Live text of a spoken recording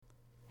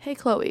Hey,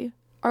 Chloe,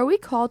 are we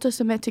called to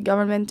submit to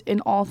government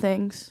in all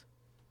things?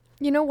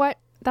 You know what?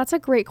 That's a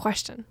great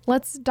question.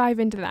 Let's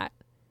dive into that.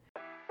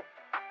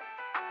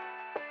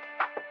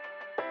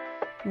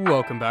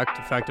 Welcome back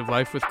to Fact of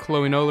Life with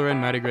Chloe Noller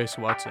and Mattie Grace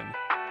Watson.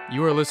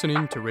 You are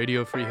listening to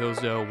Radio Free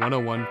Hillsdale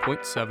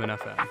 101.7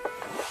 FM.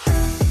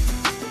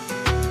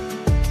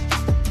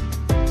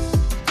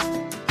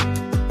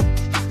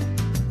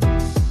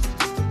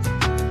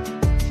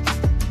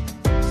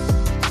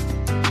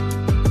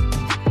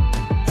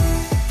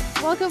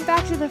 Welcome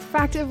back to the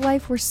Fact of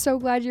Life. We're so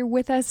glad you're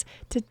with us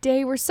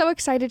today. We're so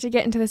excited to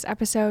get into this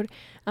episode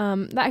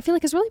that I feel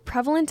like is really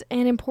prevalent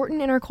and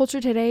important in our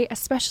culture today,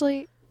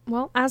 especially,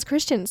 as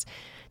Christians.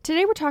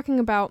 Today we're talking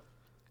about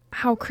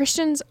how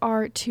Christians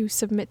are to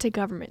submit to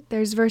government.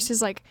 There's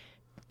verses like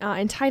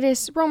in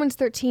Titus, Romans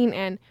 13,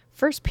 and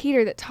 1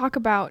 Peter that talk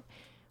about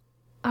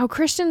how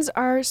Christians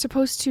are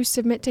supposed to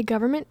submit to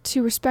government,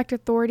 to respect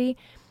authority,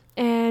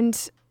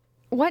 and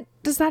what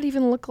does that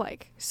even look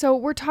like? So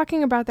we're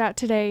talking about that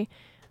today.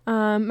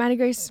 Mattie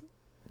Grace,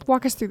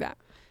 walk us through that.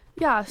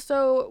 Yeah,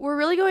 so we're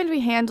really going to be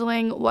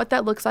handling what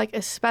that looks like,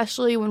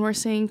 especially when we're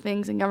seeing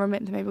things in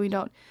government that maybe we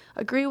don't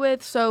agree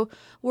with. So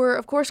we're,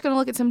 of course, going to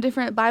look at some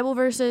different Bible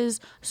verses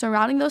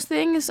surrounding those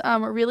things,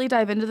 really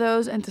dive into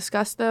those and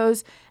discuss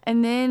those,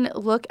 and then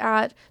look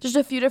at just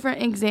a few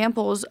different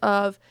examples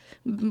of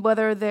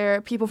whether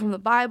they're people from the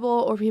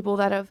Bible or people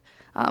that have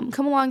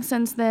come along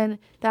since then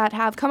that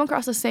have come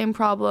across the same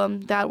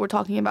problem that we're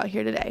talking about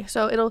here today.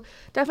 So it'll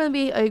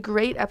definitely be a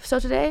great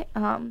episode today,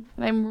 and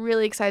I'm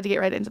really excited to get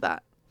right into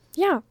that.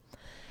 Yeah.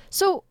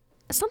 So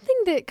something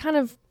that kind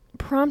of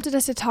prompted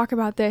us to talk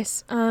about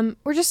this,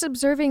 we're just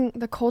observing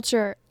the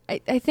culture.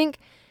 I think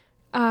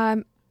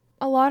a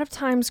lot of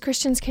times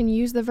Christians can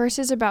use the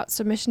verses about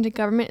submission to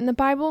government in the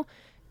Bible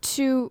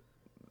to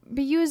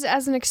be used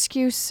as an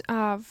excuse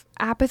of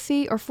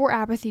apathy or for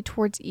apathy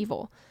towards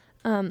evil.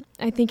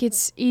 I think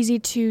it's easy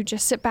to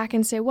just sit back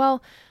and say,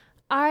 well,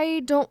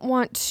 I don't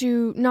want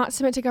to not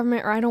submit to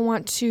government, or I don't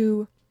want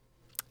to,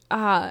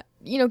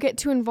 get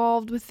too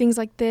involved with things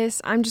like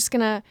this. I'm just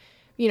going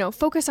to,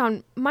 focus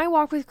on my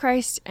walk with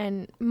Christ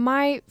and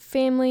my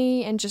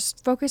family and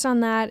just focus on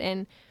that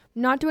and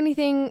not do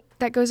anything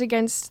that goes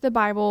against the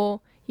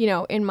Bible,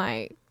 in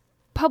my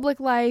public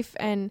life,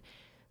 and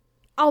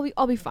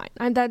I'll be fine.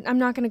 I'm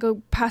not going to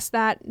go past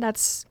that.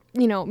 That's,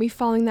 me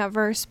following that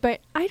verse, but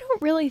I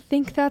don't really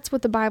think that's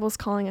what the Bible's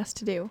calling us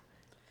to do.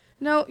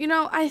 No,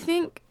 I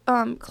think,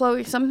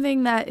 Chloe,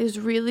 something that is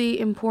really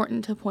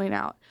important to point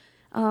out.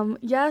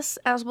 Yes,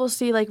 as we'll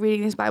see,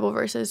 reading these Bible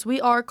verses,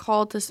 we are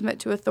called to submit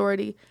to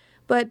authority,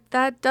 but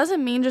that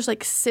doesn't mean just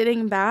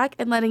sitting back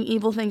and letting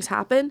evil things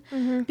happen,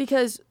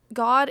 because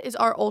God is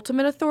our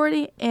ultimate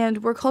authority,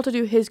 and we're called to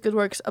do his good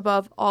works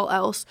above all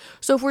else.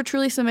 So if we're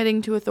truly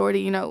submitting to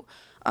authority,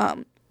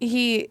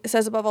 he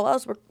says above all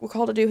else, we're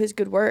called to do his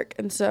good work.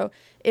 And so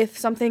if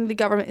something the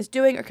government is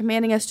doing or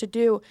commanding us to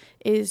do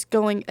is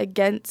going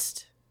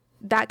against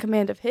that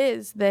command of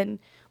his, then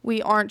we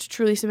aren't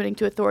truly submitting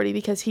to authority,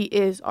 because he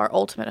is our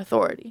ultimate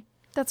authority.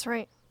 That's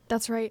right.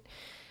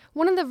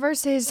 One of the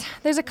verses,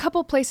 there's a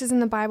couple places in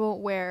the Bible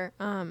where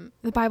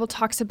the Bible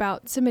talks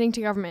about submitting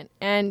to government.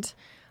 And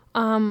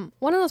one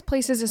of those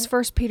places is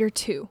 1 Peter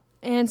 2.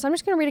 And so I'm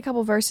just going to read a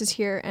couple verses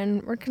here,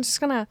 and we're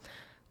just going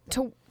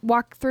to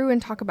walk through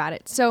and talk about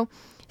it. So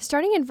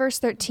starting in verse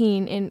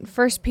 13 in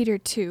 1 Peter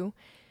 2,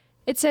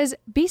 it says,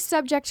 "Be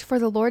subject for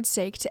the Lord's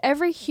sake to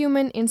every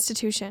human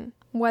institution,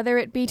 whether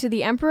it be to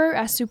the emperor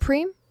as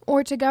supreme,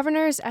 or to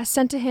governors as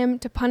sent to him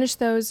to punish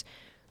those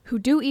who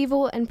do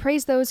evil and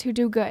praise those who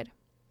do good.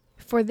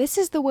 For this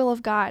is the will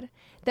of God,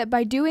 that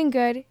by doing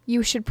good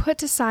you should put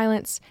to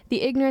silence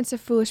the ignorance of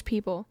foolish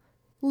people.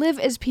 Live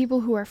as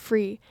people who are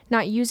free,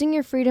 not using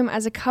your freedom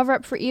as a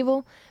cover-up for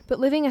evil, but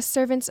living as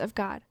servants of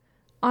God.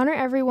 Honor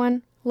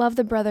everyone, love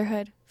the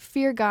brotherhood,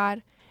 fear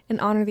God, and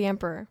honor the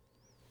emperor."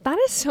 That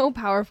is so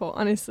powerful,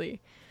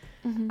 honestly.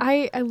 Mm-hmm.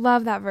 I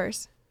love that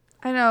verse.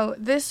 I know.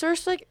 This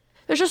verse,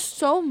 there's just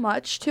so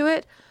much to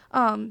it.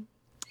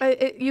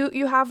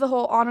 You have the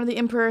whole honor the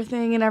emperor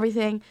thing and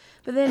everything,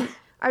 but then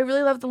I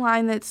really love the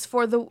line that's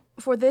for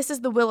this is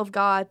the will of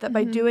God, that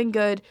by doing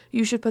good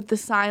you should put to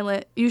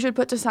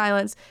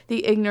silence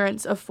the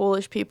ignorance of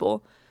foolish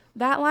people.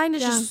 That line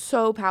is just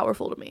so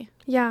powerful to me.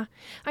 Yeah.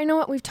 I know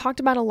what we've talked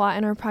about a lot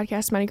in our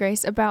podcast, Mattie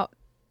Grace, about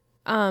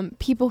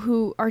people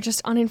who are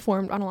just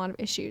uninformed on a lot of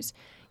issues.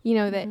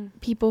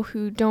 That people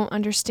who don't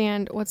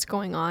understand what's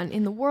going on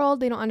in the world,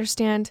 they don't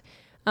understand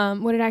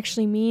what it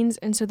actually means,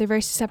 and so they're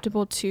very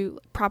susceptible to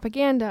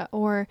propaganda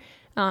or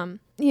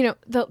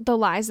the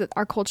lies that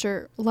our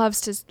culture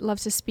loves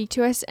to speak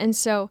to us. And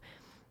so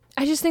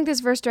I just think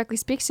this verse directly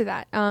speaks to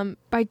that.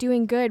 By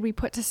doing good, we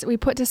put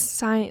to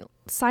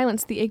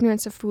silence the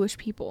ignorance of foolish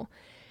people.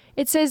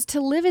 It says to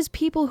live as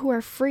people who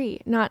are free,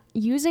 not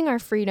using our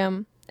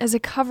freedom as a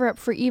cover-up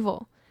for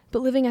evil,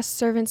 but living as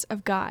servants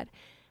of God.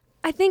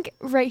 I think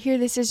right here,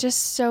 this is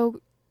just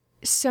so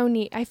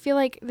neat. I feel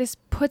like this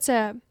puts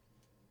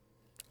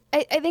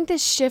I think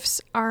this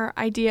shifts our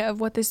idea of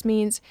what this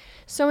means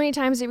so many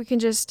times that we can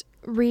just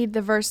read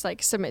the verse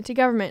like submit to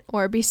government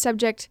or be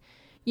subject,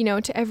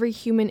 to every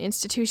human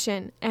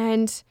institution.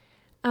 And,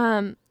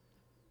 but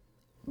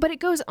it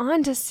goes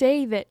on to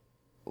say that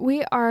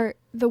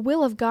the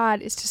will of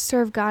God is to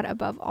serve God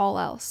above all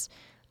else.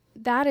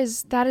 That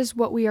is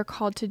what we are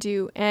called to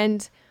do.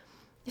 And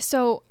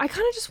so I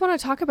kind of just want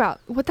to talk about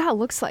what that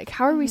looks like.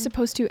 How are we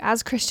supposed to,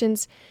 as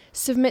Christians,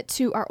 submit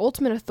to our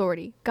ultimate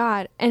authority,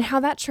 God, and how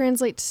that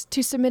translates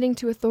to submitting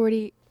to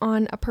authority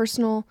on a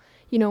personal,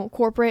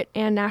 corporate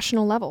and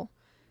national level?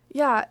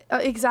 Yeah,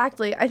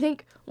 exactly. I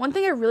think one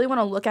thing I really want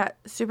to look at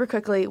super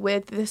quickly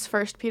with this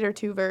 1 Peter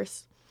 2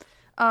 verse,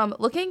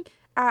 looking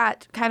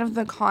at kind of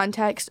the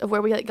context of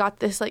where we got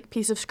this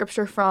piece of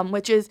scripture from,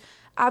 which is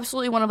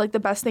absolutely one of the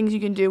best things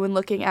you can do when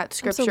looking at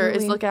scripture.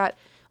 Absolutely. Is look at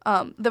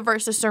the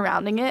verses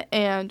surrounding it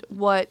and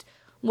what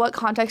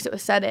context it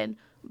was said in.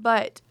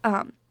 But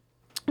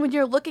when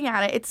you're looking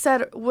at it, it's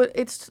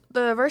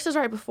the verses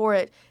right before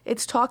it.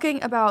 It's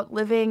talking about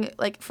living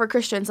for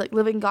Christians,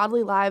 living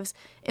godly lives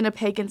in a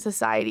pagan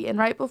society. And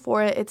right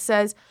before it, it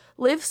says,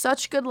 "Live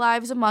such good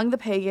lives among the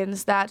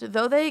pagans that,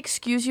 though they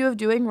excuse you of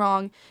doing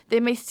wrong, they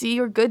may see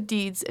your good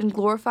deeds and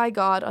glorify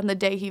God on the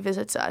day he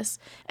visits us."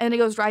 And it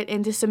goes right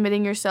into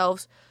submitting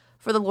yourselves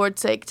for the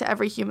Lord's sake to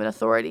every human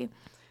authority.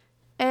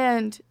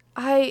 And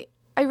I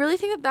really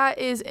think that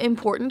is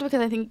important,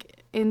 because I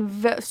think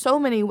in so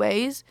many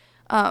ways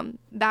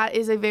that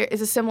is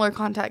a similar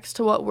context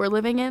to what we're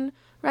living in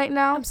right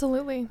now.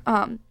 Absolutely.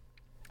 And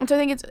so I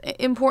think it's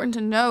important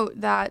to note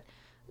that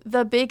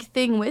the big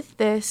thing with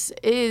this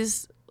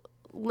is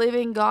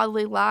living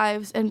godly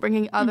lives and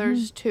bringing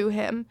others to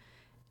him.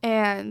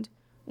 And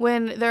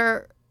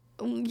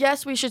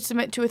yes, we should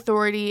submit to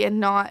authority and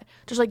not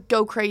just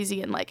go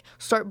crazy and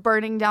start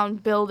burning down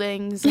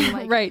buildings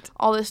and right.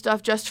 all this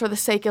stuff just for the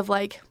sake of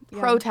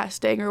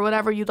protesting or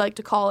whatever you'd like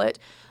to call it.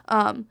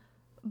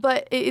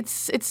 But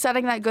it's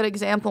setting that good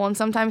example, and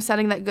sometimes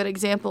setting that good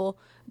example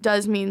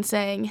does mean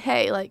saying,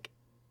 hey,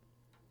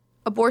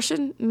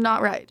 abortion,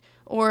 not right,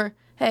 or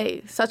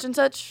hey, such and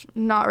such,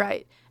 not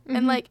right,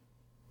 and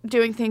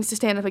doing things to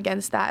stand up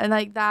against that,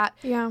 and that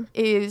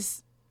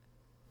is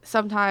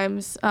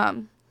sometimes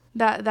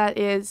that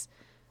is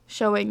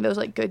showing those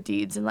good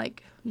deeds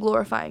and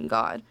glorifying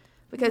God.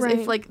 Because right.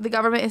 if the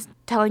government is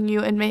telling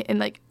you and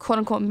quote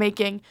unquote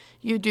making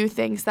you do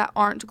things that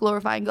aren't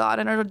glorifying God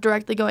and are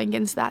directly going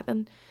against that,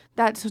 then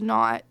that's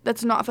not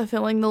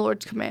fulfilling the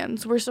Lord's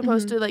commands. We're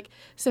supposed to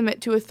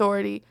submit to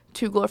authority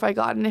to glorify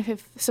God. And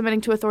if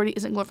submitting to authority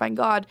isn't glorifying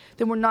God,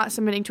 then we're not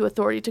submitting to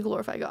authority to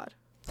glorify God.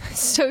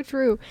 So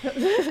true.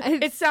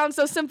 It sounds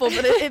so simple,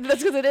 but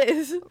that's because it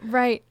is.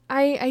 Right.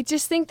 I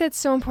just think that's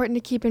so important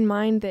to keep in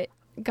mind that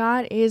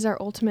God is our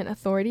ultimate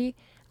authority.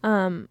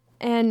 And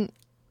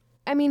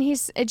I mean,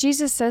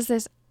 Jesus says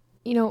this,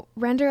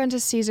 render unto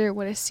Caesar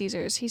what is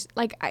Caesar's.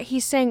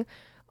 He's saying,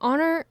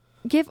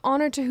 give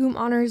honor to whom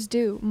honor is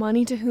due,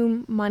 money to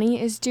whom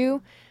money is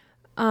due.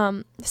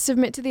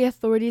 Submit to the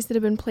authorities that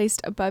have been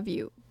placed above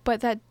you.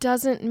 But that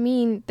doesn't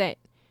mean that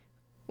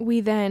we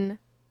then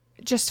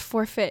just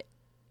forfeit,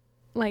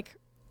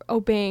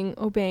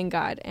 obeying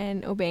God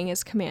and obeying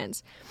his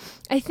commands.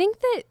 I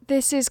think that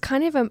this is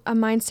kind of a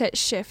mindset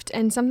shift,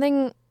 and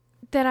something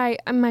that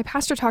my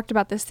pastor talked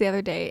about this the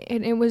other day,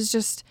 and it was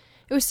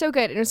so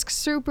good. It was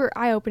super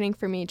eye-opening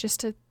for me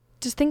just to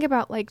think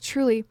about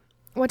truly,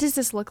 what does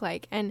this look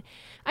like? And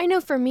I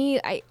know for me,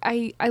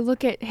 I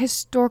look at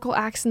historical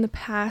acts in the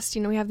past.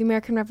 We have the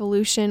American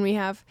Revolution. We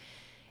have,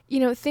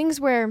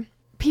 things where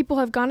people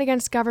have gone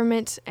against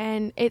government,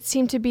 and it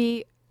seemed to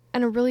be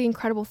a really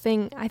incredible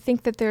thing. I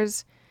think that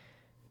there's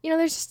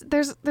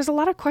a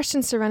lot of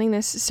questions surrounding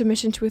this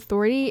submission to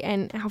authority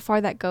and how far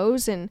that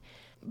goes.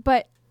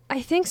 But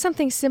I think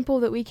something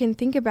simple that we can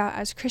think about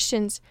as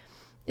Christians,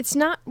 it's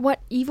not what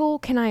evil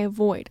can I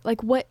avoid?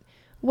 What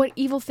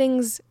evil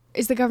things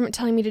is the government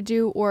telling me to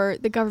do, or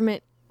the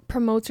government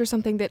promotes, or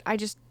something that I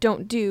just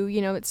don't do?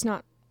 It's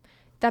not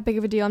that big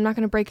of a deal. I'm not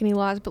going to break any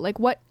laws, but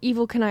what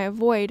evil can I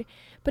avoid?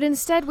 But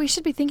instead, we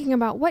should be thinking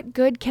about what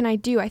good can I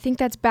do? I think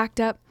that's backed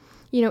up,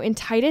 in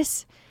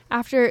Titus.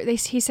 After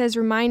he says,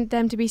 remind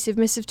them to be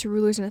submissive to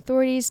rulers and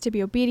authorities, to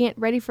be obedient,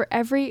 ready for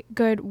every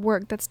good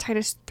work. That's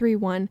Titus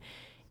 3:1.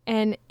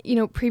 And,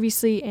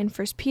 previously in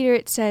 1 Peter,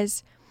 it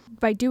says,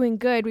 by doing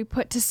good, we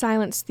put to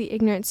silence the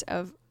ignorance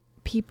of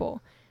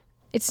people.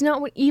 It's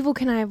not what evil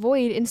can I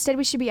avoid. Instead,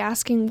 we should be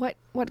asking,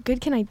 what good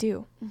can I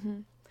do?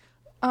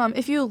 Mm-hmm.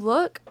 If you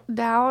look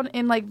down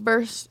in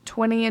verse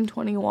 20 and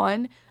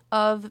 21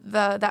 of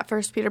that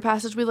 1 Peter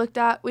passage we looked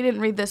at, we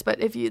didn't read this,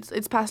 but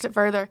it's past it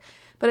further.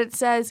 But it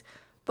says,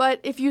 but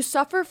if you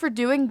suffer for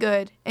doing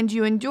good and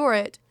you endure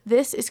it,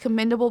 this is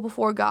commendable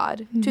before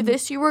God. Mm-hmm. To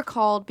this you were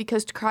called,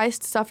 because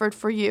Christ suffered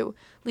for you,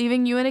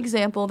 leaving you an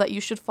example that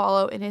you should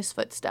follow in his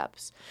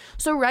footsteps.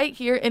 So right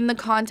here in the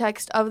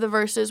context of the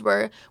verses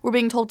where we're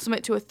being told to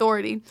submit to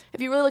authority,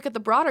 if you really look at the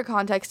broader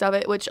context of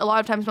it, which a lot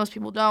of times most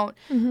people don't,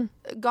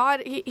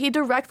 God, he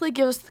directly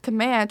gives the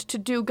command to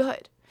do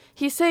good.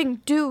 He's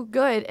saying do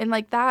good, and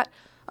that,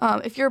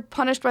 if you're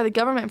punished by the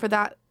government for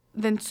that,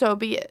 then so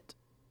be it.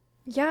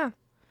 Yeah.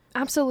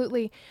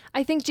 Absolutely.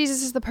 I think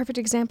Jesus is the perfect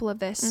example of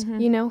this. Mm-hmm.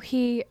 You know,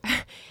 he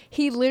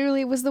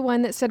literally was the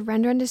one that said,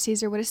 render unto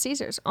Caesar what is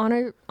Caesar's.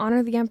 Honor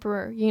the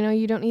emperor. You know,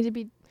 you don't need to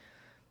be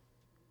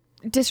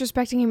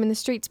disrespecting him in the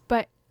streets.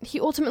 But he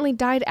ultimately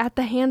died at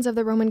the hands of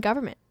the Roman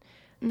government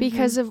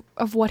because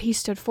of what he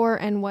stood for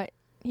and what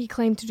he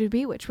claimed to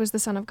be, which was the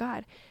Son of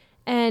God.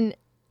 And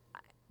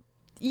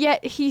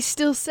yet he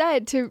still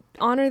said to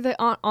honor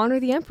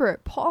the emperor.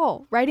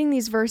 Paul, writing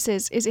these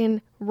verses, is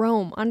in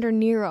Rome under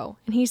Nero,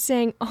 and he's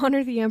saying,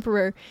 honor the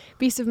emperor,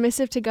 be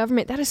submissive to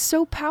government. That is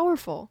so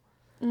powerful.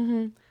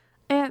 Mm-hmm.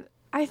 And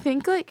I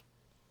think, like,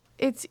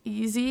 it's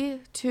easy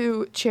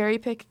to cherry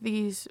pick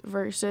these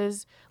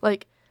verses,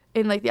 like,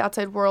 in, like, the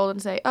outside world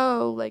and say,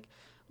 oh, like,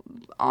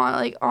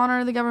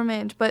 honor the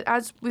government. But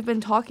as we've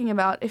been talking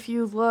about, if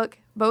you look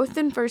both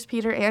in 1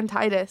 Peter and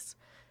Titus,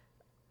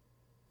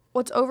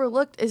 what's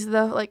overlooked is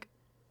the, like,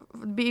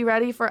 be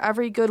ready for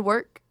every good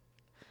work.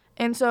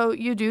 And so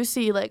you do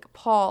see, like,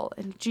 Paul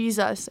and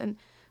Jesus and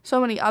so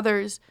many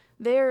others,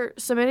 they're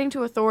submitting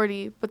to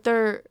authority, but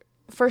they're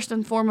first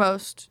and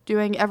foremost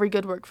doing every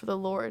good work for the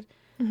Lord.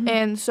 Mm-hmm.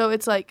 And so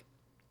it's like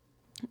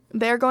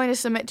they're going to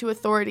submit to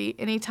authority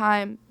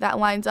anytime that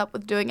lines up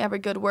with doing every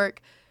good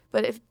work.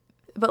 But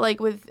like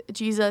with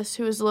Jesus,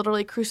 who was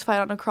literally crucified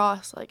on a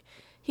cross, like,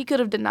 he could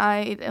have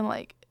denied and,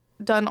 like,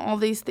 done all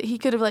these he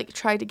could have, like,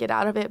 tried to get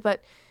out of it,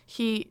 but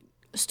he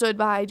stood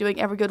by doing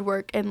every good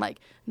work and, like,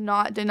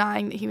 not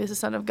denying that he was the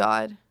Son of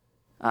God,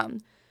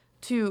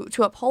 to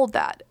uphold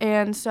that.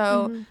 And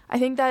so I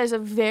think that is a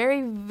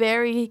very,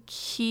 very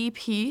key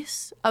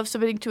piece of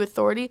submitting to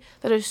authority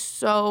that is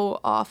so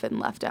often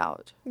left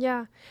out.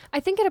 Yeah, I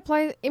think it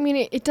applies. I mean,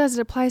 it does.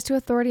 It applies to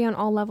authority on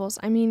all levels.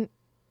 I mean,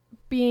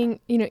 being,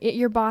 you know,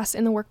 your boss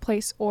in the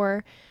workplace,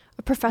 or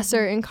a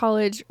professor in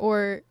college,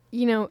 or,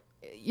 you know,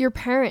 your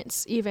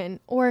parents even,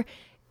 or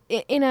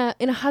in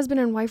a husband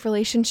and wife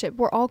relationship.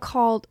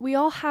 We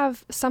all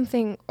have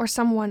something or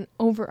someone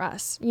over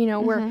us. You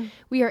know,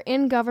 we are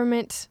in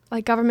government.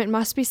 Like, government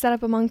must be set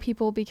up among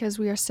people because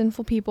we are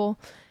sinful people.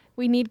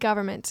 We need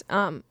government.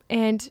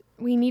 And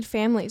we need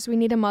families. We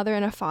need a mother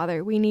and a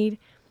father. We need,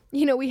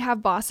 you know, we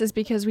have bosses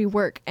because we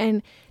work.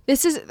 And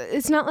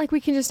it's not like we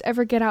can just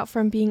ever get out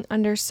from being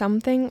under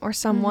something or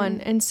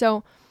someone. And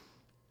so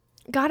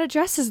God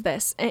addresses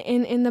this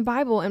in the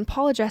Bible, and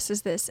Paul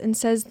addresses this and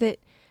says that,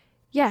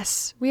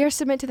 yes, we are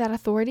submit to that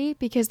authority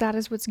because that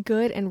is what's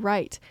good and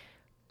right.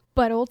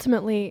 But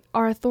ultimately,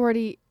 our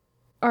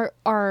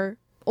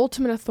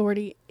ultimate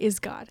authority is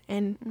God,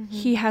 and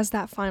he has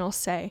that final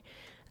say.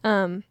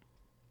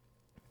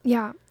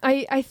 Yeah,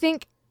 I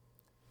think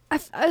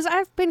as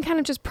I've been kind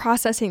of just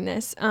processing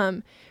this,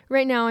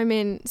 right now I'm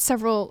in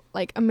several,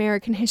 like,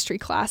 American history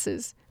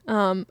classes.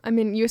 I'm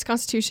in U.S.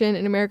 Constitution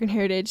and American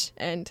Heritage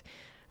and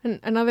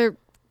another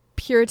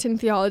Puritan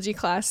theology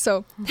class.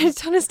 So a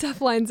ton of stuff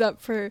lines up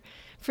for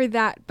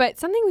that. But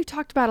something we've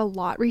talked about a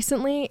lot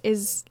recently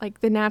is,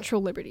 like, the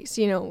natural liberties,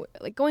 you know,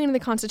 like going into the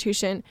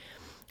Constitution.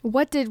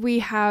 What did we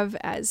have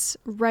as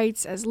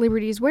rights, as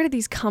liberties? Where did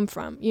these come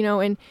from? You know,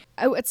 and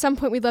at some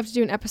point we'd love to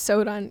do an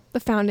episode on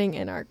the founding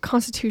and our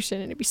Constitution,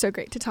 and it'd be so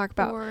great to talk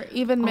about. Or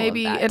even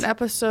maybe an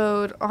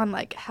episode on,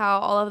 like, how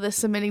all of this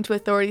submitting to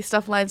authority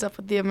stuff lines up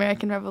with the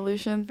American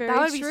Revolution. Very that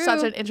would true. be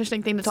such an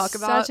interesting thing to talk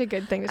about. Such a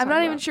good thing to talk about.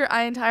 I'm not even sure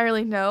I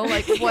entirely know,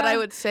 like, what I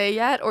would say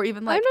yet, or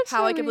even, like,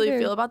 how I could really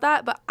feel about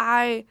that. But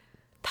that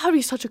would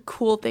be such a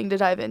cool thing to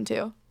dive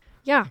into.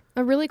 Yeah,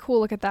 a really cool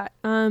look at that.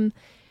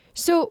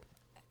 So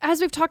as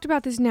we've talked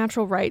about these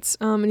natural rights,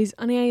 and these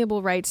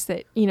unalienable rights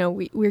that, you know,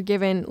 we're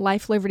given,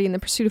 life, liberty, and the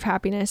pursuit of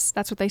happiness.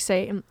 That's what they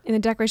say in the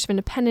Declaration of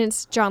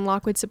Independence. John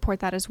Locke would support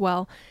that as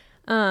well.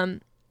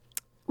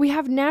 We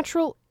have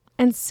natural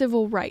and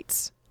civil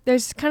rights.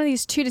 There's kind of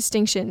these two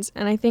distinctions,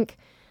 and I think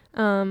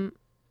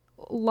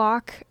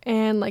Locke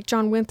and, like,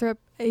 John Winthrop,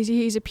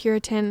 he's a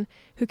Puritan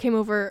who came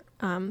over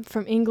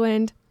from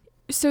England.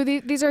 So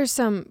these are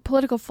some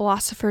political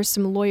philosophers,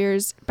 some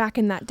lawyers back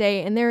in that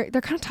day, and they're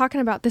kind of talking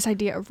about this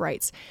idea of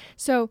rights.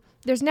 So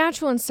there's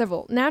natural and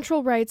civil.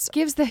 Natural rights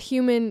gives the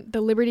human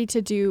the liberty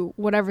to do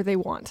whatever they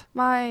want.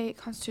 My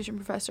Constitution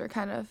professor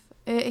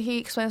he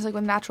explains, like,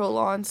 with natural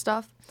law and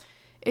stuff,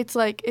 it's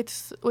like,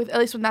 at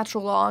least with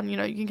natural law, and, you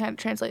know, you can kind of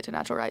translate it to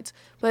natural rights,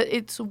 but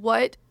it's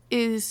what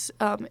is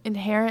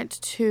inherent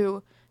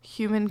to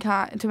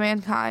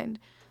mankind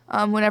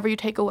whenever you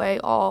take away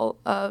all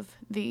of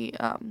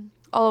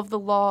the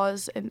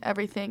laws and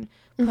everything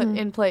put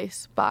in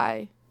place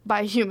by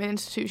human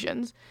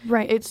institutions.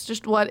 Right. It's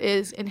just what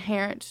is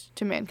inherent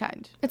to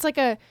mankind. It's like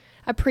a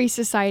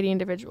pre-society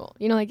individual.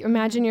 You know, like,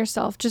 imagine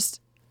yourself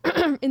just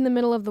in the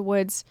middle of the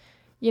woods,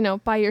 you know,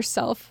 by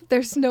yourself.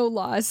 There's no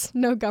laws,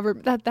 no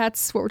government.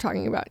 That's what we're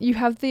talking about. You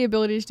have the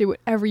ability to do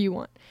whatever you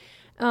want.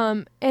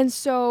 And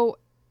so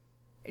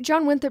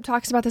John Winthrop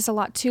talks about this a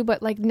lot too,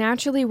 but, like,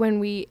 naturally when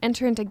we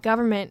enter into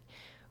government,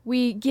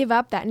 we give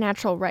up that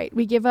natural right.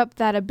 We give up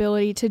that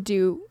ability to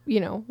do, you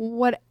know,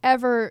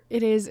 whatever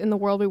it is in the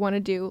world we want to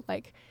do.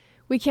 Like,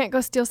 we can't go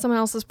steal someone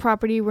else's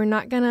property. We're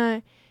not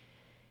gonna,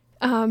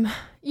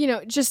 you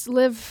know, just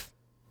live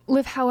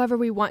live however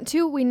we want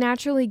to, we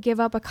naturally give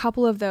up a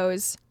couple of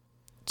those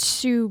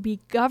to be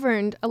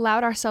governed,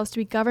 allowed ourselves to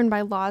be governed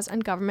by laws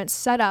and governments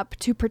set up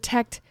to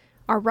protect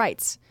our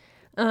rights.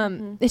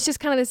 It's just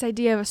kind of this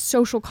idea of a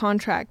social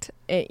contract.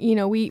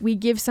 We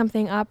give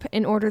something up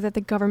in order that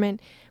the government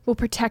will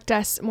protect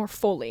us more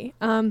fully.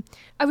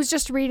 I was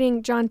just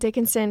reading John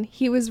Dickinson.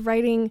 He was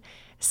writing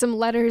some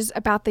letters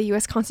about the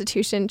U.S.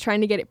 Constitution,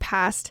 trying to get it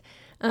passed.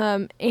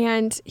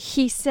 And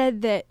he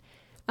said that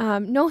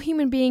no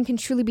human being can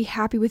truly be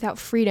happy without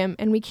freedom,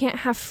 and we can't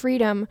have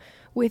freedom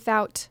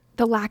without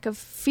the lack of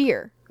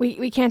fear.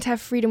 We can't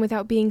have freedom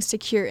without being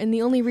secure. And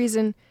the only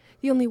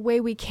way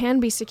we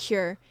can be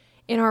secure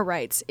in our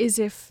rights is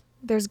if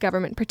there's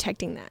government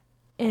protecting that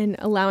and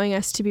allowing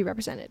us to be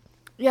represented.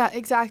 Yeah,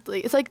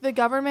 exactly. It's like the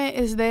government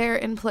is there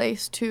in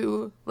place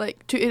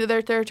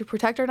they're there to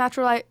protect our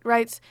natural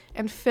rights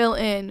and fill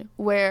in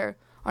where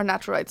our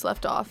natural rights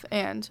left off,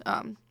 and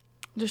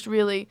just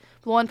really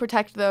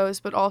protect those,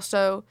 but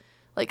also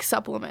like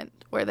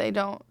supplement where they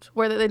don't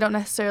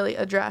necessarily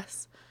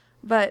address.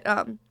 But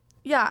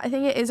I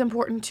think it is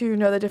important to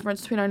know the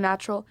difference between our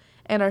natural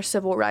and our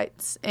civil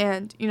rights.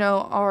 And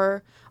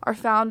our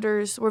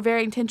founders were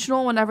very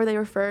intentional whenever they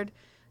referred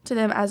to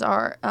them as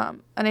our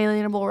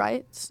unalienable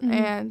rights. Mm-hmm.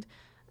 And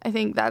I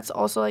think that's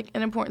also like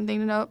an important thing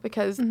to note,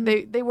 because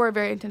they were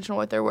very intentional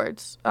with their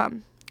words,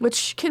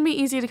 which can be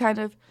easy to kind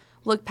of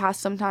look past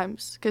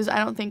sometimes, because I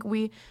don't think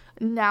we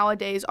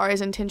nowadays are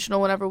as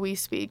intentional whenever we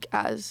speak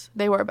as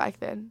they were back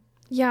then.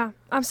 Yeah,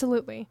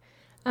 absolutely.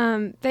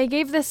 They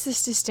gave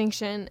this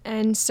distinction,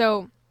 and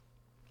so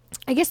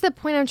I guess the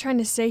point I'm trying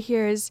to say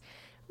here is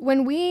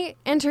when we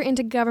enter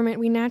into government,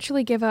 we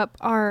naturally give up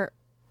our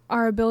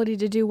ability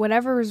to do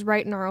whatever is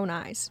right in our own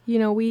eyes.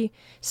 We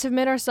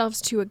submit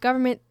ourselves to a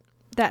government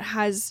that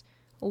has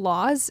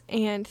laws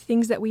and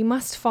things that we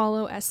must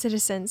follow as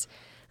citizens.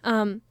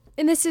 And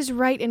this is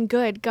right and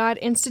good. God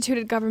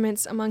instituted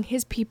governments among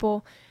his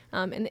people.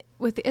 And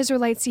with the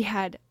Israelites, he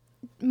had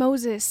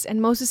Moses,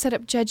 and Moses set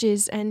up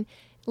judges, and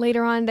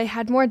later on they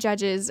had more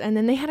judges, and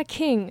then they had a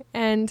king.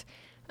 And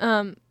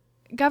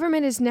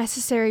government is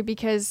necessary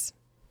because,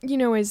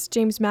 as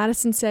James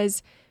Madison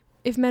says,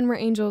 if men were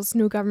angels,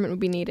 no government would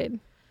be needed.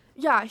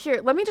 Yeah,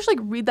 here, let me just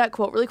read that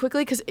quote really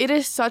quickly, because it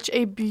is such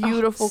a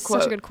beautiful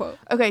quote. Such a good quote.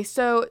 Okay,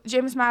 so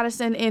James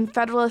Madison in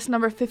Federalist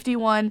number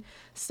 51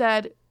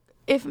 said,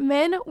 "If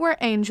men were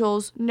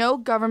angels, no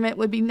government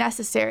would be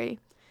necessary.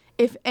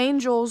 If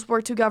angels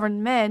were to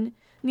govern men,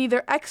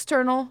 neither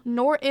external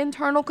nor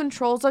internal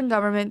controls on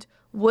government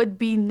would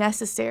be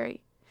necessary.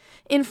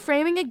 In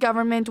framing a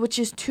government which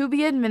is to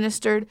be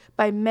administered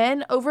by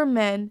men over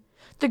men,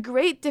 the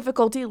great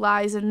difficulty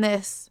lies in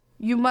this.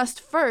 You must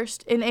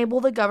first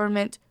enable the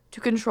government to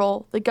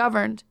control the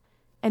governed,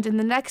 and in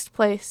the next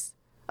place,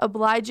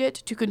 oblige it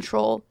to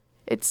control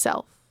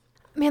itself."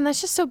 Man,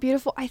 that's just so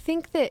beautiful. I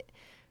think that,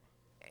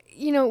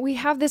 we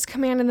have this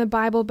command in the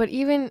Bible, but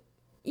even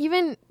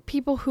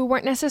people who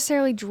weren't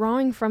necessarily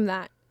drawing from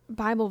that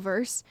Bible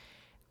verse,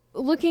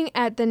 looking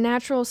at the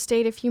natural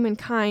state of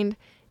humankind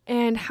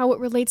and how it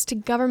relates to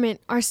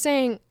government, are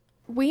saying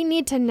we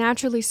need to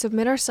naturally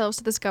submit ourselves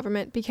to this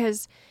government,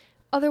 because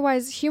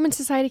otherwise human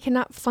society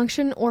cannot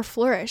function or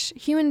flourish.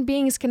 Human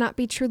beings cannot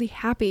be truly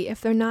happy if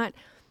they're not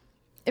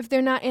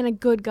in a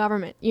good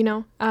government,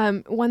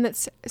 one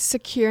that's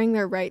securing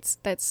their rights,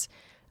 that's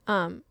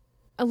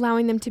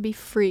allowing them to be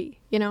free,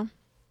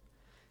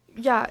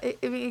 Yeah, I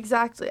mean,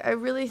 exactly. I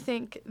really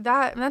think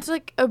that's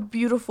like a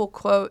beautiful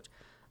quote.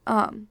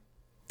 I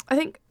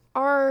think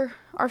our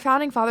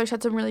founding fathers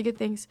had some really good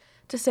things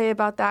to say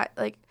about that.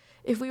 Like,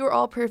 if we were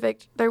all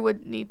perfect, there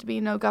would need to be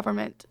no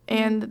government.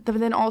 And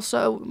then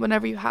also,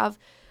 whenever you have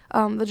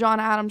the John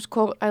Adams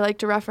quote, I like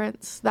to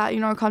reference that,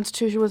 our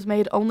Constitution was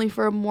made only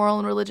for moral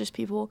and religious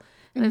people,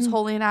 and is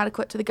wholly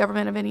inadequate to the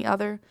government of any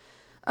other.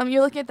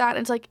 You're looking at that, and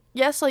it's like,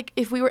 yes, like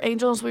if we were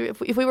angels,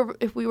 if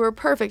we were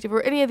perfect, if we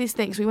were any of these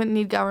things, we wouldn't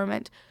need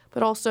government.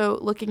 But also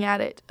looking at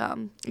it,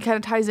 it kind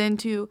of ties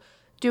into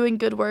doing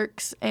good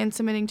works and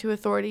submitting to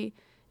authority.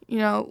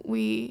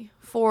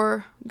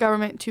 For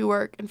government to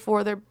work and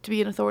for there to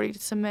be an authority to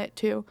submit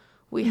to,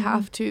 we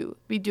have to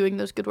be doing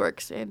those good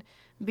works and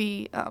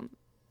be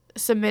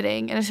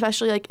submitting. And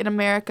especially like in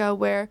America,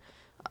 where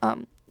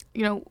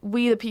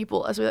we the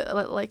people, as we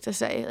like to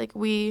say, like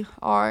we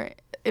are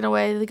in a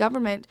way the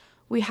government.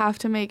 We have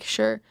to make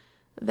sure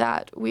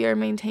that we are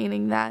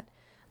maintaining that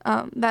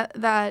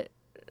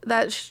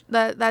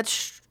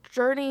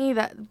journey,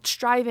 that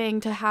striving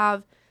to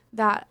have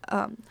that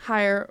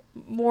higher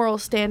moral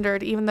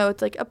standard, even though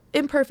it's like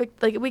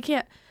imperfect. Like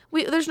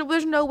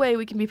there's no way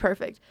we can be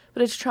perfect,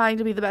 but it's trying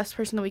to be the best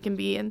person that we can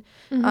be, and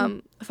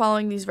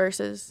following these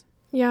verses.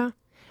 Yeah,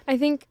 I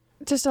think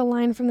just a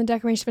line from the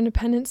Declaration of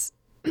Independence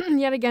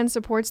yet again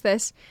supports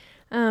this.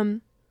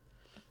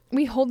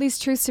 We hold these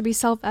truths to be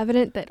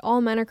self-evident that all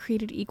men are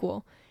created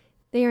equal.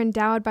 They are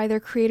endowed by their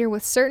Creator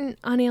with certain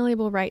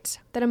unalienable rights,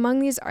 that among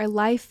these are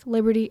life,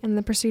 liberty, and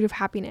the pursuit of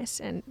happiness.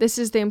 And this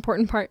is the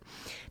important part,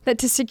 that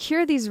to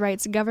secure these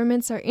rights,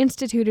 governments are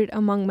instituted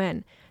among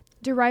men,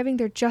 deriving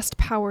their just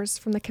powers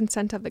from the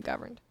consent of the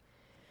governed.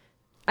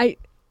 I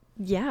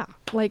know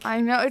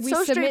it's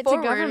so submit to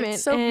straightforward. government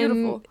It's so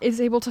beautiful. and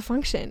is able to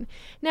function.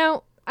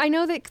 Now, I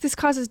know that this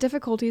causes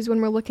difficulties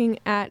when we're looking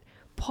at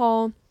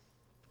Paul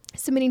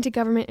submitting to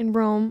government in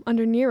Rome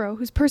under Nero,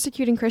 who's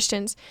persecuting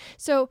Christians.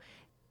 So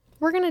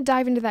we're going to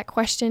dive into that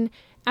question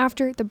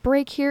after the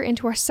break here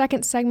into our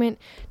second segment,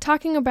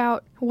 talking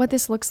about what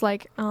this looks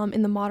like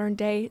in the modern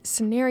day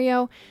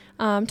scenario,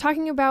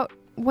 talking about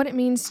what it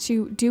means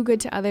to do good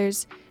to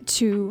others,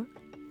 to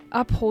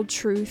uphold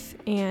truth,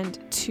 and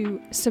to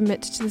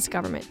submit to this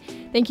government.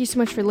 Thank you so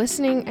much for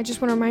listening. I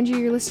just want to remind you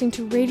you're listening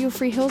to Radio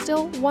Free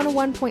Hillsdale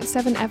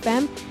 101.7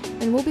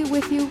 FM, and we'll be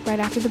with you right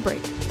after the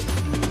break.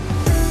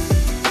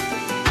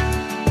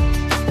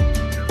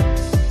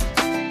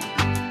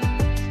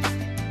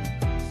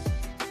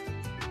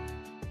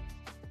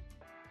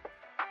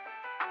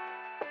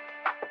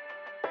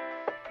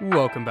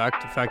 Welcome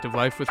back to Fact of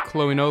Life with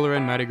Chloe Noller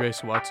and Mattie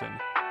Grace Watson.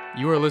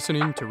 You are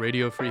listening to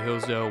Radio Free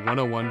Hillsdale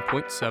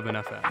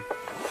 101.7 FM.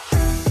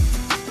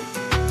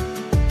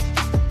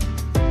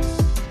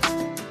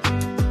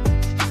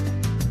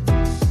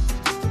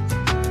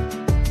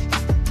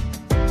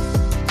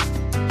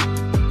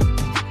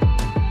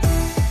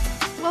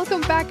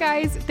 Welcome back,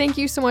 guys. Thank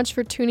you so much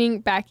for tuning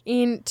back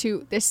in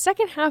to the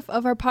second half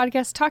of our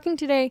podcast, talking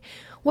today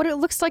what it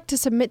looks like to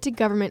submit to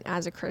government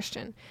as a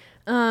Christian.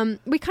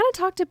 We kind of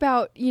talked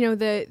about,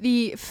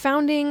 the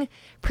founding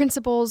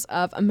principles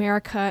of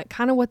America,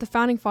 kind of what the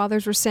founding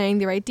fathers were saying,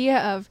 their idea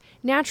of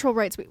natural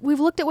rights. We've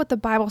looked at what the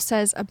Bible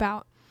says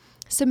about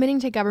submitting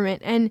to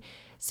government. And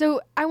so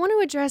I want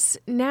to address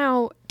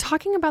now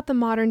talking about the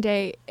modern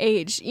day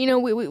age.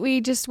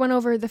 We just went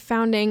over the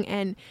founding,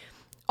 and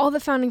all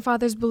the founding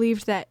fathers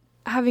believed that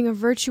having a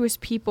virtuous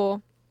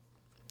people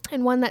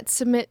and one that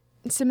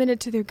submitted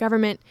to their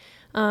government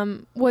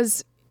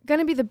was going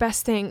to be the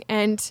best thing.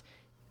 And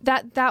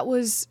that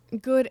was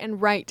good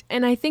and right.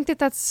 And I think that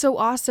that's so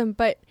awesome.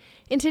 But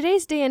in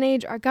today's day and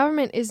age, our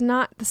government is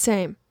not the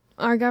same.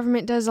 Our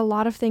government does a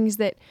lot of things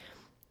that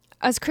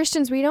as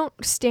Christians, we don't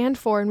stand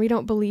for and we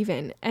don't believe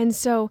in. And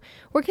so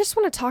we just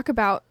want to talk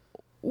about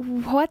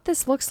what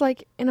this looks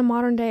like in a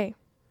modern day.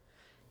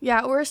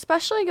 Yeah, we're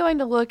especially going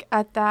to look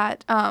at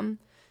that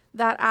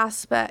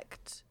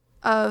aspect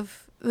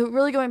of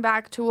really going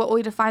back to what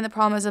we define the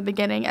problem as a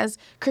beginning, as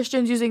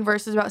Christians using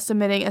verses about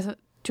submitting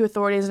to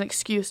authority as an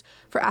excuse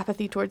for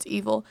apathy towards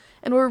evil.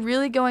 And we're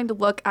really going to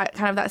look at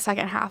kind of that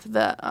second half,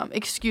 the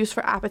excuse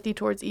for apathy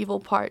towards evil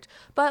part.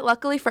 But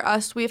luckily for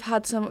us, we've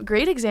had some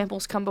great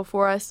examples come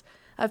before us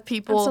of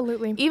people,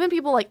 Absolutely. Even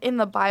people like in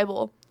the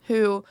Bible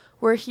who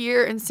were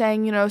here and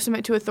saying,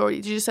 submit to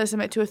authority. Jesus says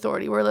submit to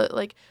authority. We're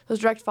like those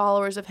direct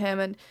followers of him,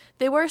 and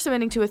they were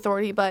submitting to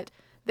authority, but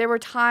there were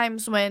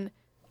times when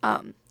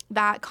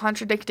that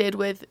contradicted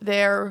with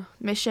their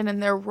mission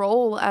and their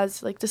role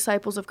as like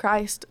disciples of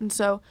Christ. And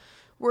so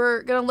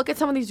we're going to look at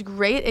some of these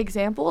great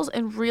examples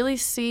and really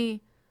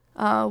see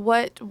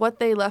what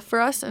they left for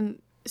us and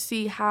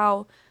see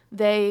how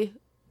they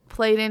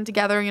played in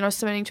together,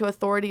 submitting to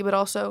authority, but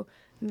also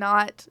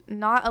not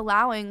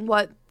allowing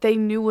what they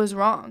knew was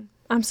wrong.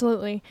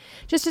 Absolutely.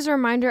 Just as a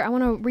reminder, I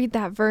want to read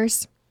that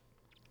verse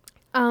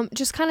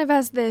just kind of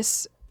as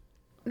this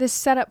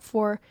setup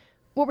for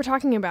what we're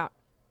talking about.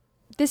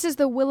 This is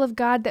the will of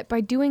God, that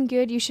by doing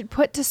good you should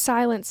put to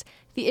silence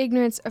the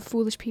ignorance of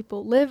foolish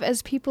people. Live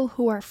as people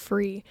who are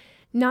free,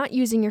 not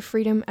using your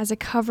freedom as a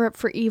cover-up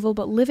for evil,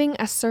 but living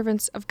as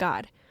servants of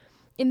God.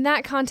 In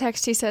that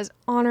context, he says,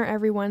 honor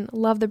everyone,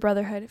 love the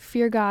brotherhood,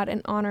 fear God,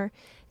 and honor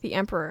the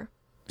emperor.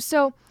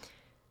 So,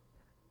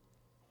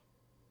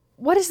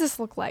 what does this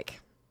look like?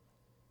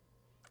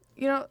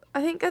 I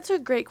think that's a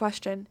great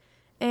question.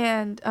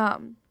 And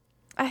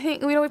I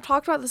think, we've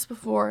talked about this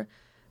before,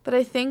 but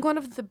I think one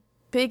of the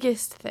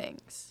biggest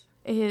things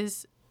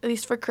is, at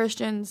least for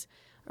Christians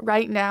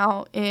right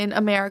now in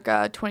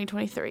America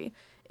 2023,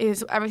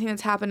 is everything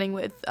that's happening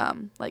with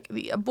like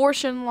the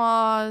abortion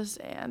laws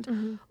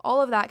and all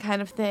of that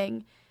kind of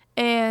thing.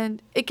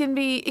 And it can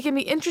be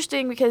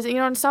interesting because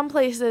in some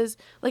places,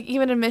 like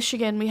even in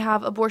Michigan, we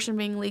have abortion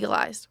being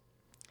legalized,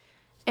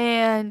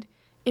 and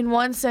in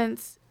one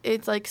sense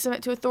it's like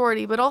submit to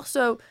authority, but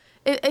also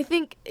I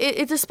think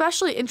it's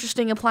especially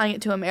interesting applying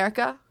it to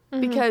America.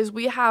 Because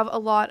we have a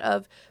lot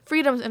of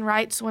freedoms and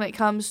rights when it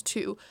comes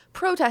to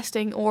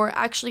protesting or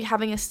actually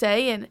having a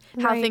say in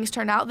how things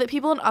turn out that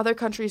people in other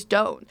countries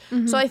don't.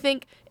 So I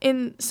think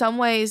in some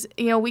ways,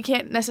 we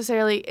can't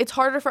necessarily, it's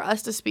harder for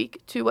us to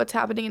speak to what's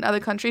happening in other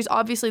countries.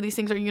 Obviously, these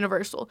things are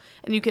universal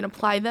and you can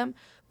apply them.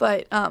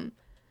 But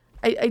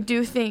I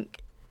do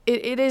think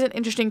it is an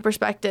interesting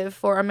perspective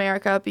for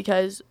America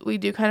because we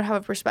do kind of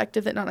have a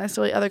perspective that not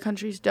necessarily other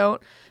countries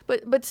don't.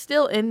 But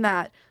still in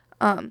that,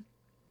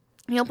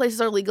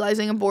 places are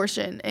legalizing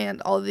abortion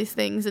and all of these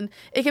things. And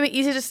it can be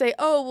easy to say,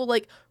 oh, well,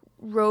 like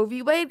Roe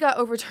v. Wade got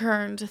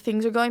overturned.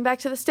 Things are going back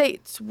to the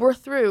states. We're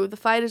through. The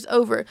fight is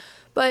over.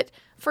 But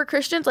for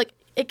Christians, like,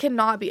 it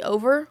cannot be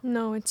over.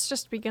 No, it's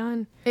just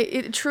begun.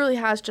 It truly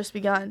has just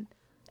begun.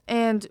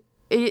 And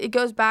it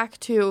goes back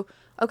to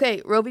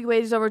okay, Roe v.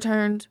 Wade is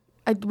overturned.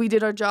 We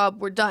did our job.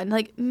 We're done.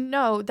 Like,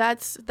 no,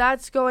 that's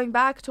going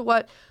back to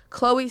what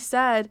Chloe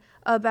said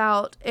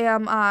about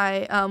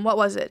what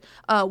was it?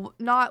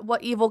 Not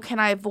what evil can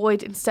I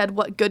avoid, instead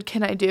what good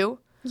can I do?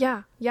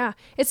 Yeah.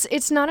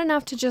 It's not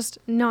enough to just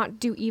not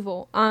do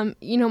evil.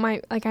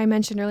 Like I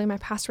mentioned earlier, my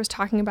pastor was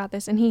talking about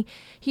this, and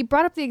he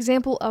brought up the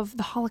example of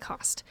the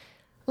Holocaust.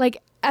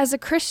 Like, as a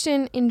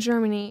Christian in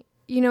Germany,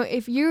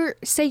 if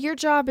say your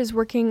job is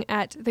working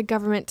at the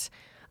government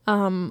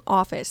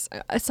office,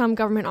 some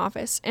government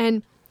office,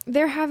 and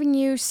they're having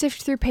you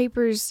sift through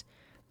papers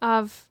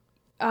of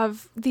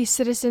these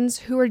citizens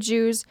who are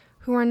Jews,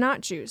 who are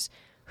not Jews,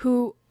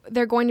 who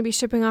they're going to be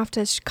shipping off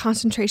to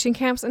concentration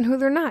camps, and who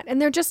they're not.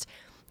 And they're just,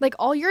 like,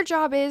 all your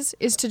job is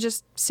to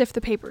just sift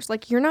the papers.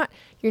 Like, you're not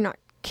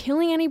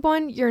killing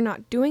anyone, you're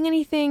not doing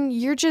anything,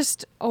 you're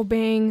just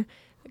obeying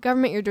the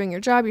government, you're doing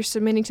your job, you're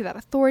submitting to that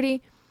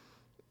authority.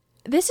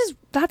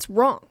 That's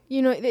wrong.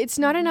 It's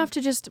not enough to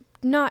just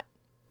not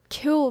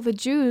kill the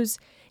Jews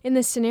in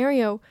this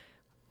scenario.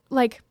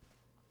 Like,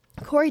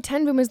 Corrie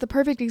ten Boom is the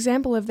perfect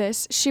example of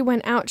this. She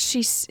went out,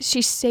 she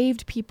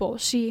saved people.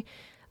 She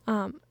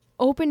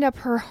opened up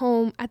her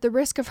home at the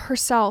risk of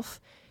herself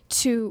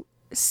to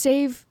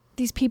save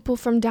these people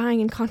from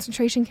dying in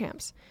concentration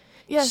camps.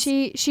 Yes.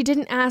 She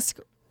didn't ask,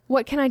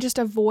 what can I just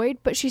avoid?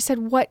 But she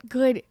said, what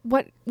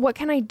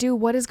can I do?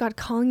 What is God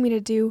calling me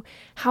to do?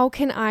 How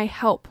can I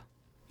help?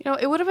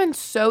 It would have been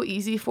so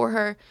easy for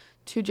her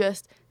to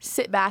just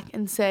sit back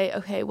and say,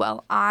 okay,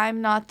 well,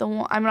 I'm not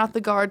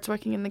the guards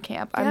working in the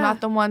camp. I'm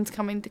not the ones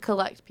coming to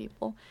collect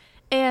people.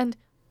 And,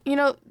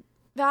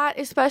 that,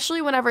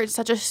 especially whenever it's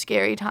such a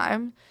scary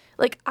time,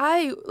 it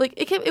would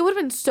have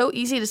been so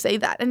easy to say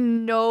that,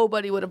 and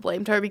nobody would have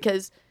blamed her,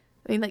 because,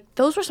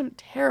 those were some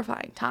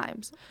terrifying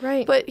times.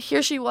 Right. But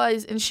here she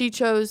was, and she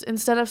chose,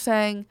 instead of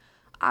saying,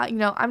 I'm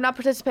not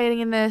participating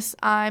in this,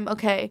 I'm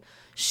okay,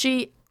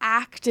 she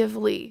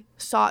actively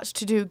sought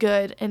to do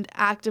good and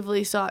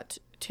actively sought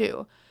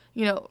to,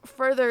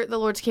 further the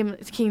Lord's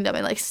kingdom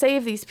and,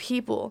 save these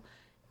people.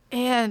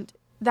 And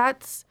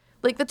that's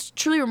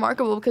truly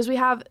remarkable, because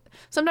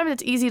sometimes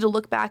it's easy to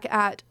look back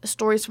at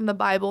stories from the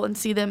Bible and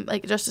see them,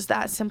 just as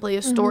that, simply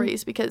as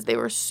stories, because they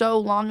were so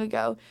long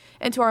ago,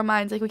 and to our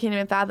minds, we can't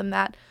even fathom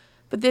that.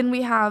 But then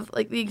we have,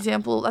 the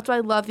example, that's why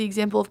I love the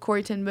example of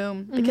Corrie ten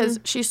Boom, because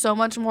she's so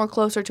much more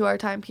closer to our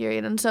time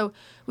period. And so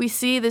we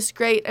see this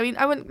great,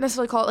 I wouldn't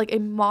necessarily call it, a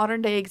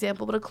modern-day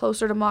example, but a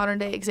closer to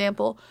modern-day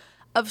example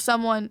of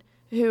someone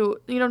who,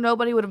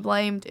 nobody would have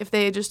blamed if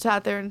they had just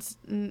sat there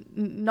and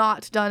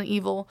not done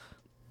evil,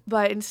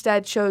 but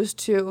instead chose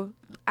to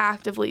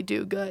actively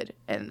do good.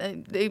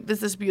 And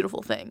it's this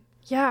beautiful thing.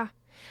 Yeah.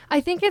 I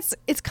think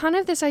it's kind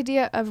of this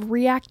idea of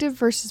reactive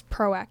versus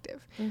proactive.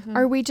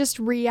 Are we just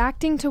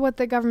reacting to what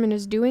the government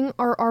is doing,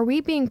 or are we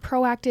being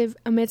proactive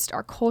amidst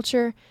our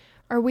culture?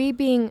 Are we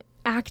being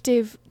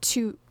active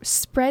to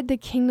spread the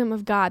kingdom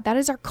of God? That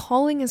is our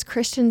calling as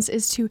Christians,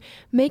 is to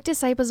make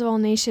disciples of all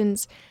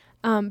nations,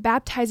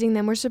 baptizing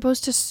them. We're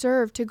supposed to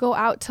serve, to go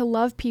out, to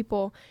love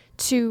people,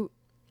 to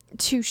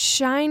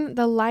shine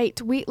the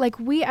light.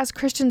 We as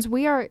Christians,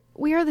 we are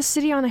the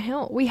city on a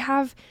hill. We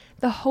have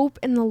the hope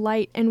and the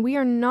light, and we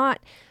are not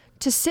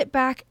to sit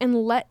back and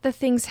let the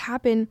things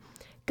happen.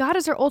 God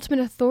is our ultimate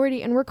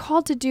authority, and we're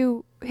called to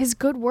do his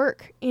good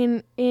work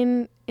in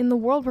the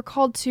world. We're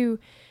called to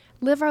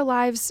live our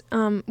lives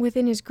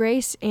within his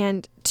grace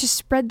and to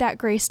spread that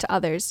grace to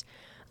others.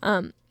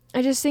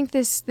 I just think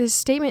this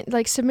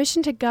statement,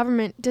 submission to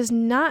government, does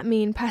not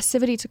mean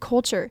passivity to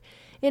culture,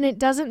 and it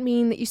doesn't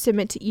mean that you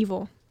submit to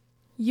evil.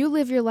 You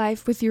live your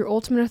life with your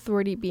ultimate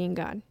authority being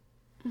God.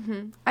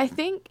 I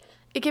think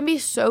it can be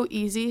so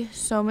easy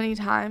so many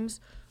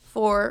times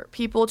for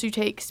people to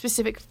take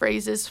specific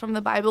phrases from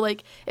the Bible.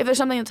 If there's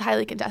something that's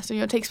highly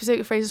contested, take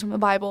specific phrases from the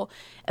Bible,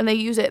 and they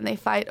use it and they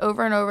fight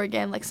over and over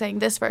again, saying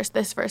this verse,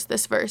 this verse,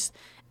 this verse.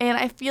 And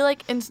I feel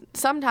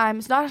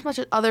sometimes, not as much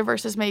as other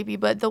verses maybe,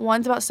 but the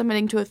ones about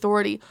submitting to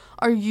authority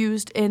are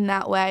used in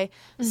that way,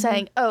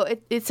 saying, oh,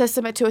 it says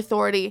submit to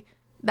authority.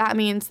 That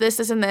means this,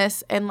 and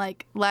this, and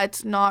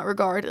let's not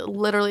regard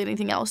literally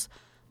anything else.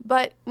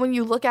 But when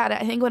you look at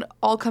it, I think what it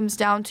all comes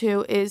down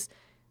to is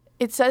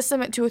it says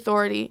submit to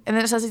authority, and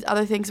then it says these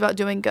other things about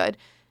doing good.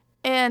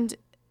 And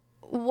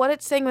what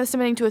it's saying with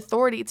submitting to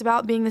authority, it's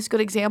about being this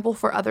good example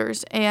for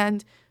others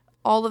and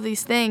all of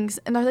these things.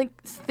 And I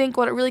think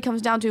what it really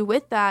comes down to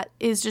with that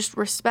is just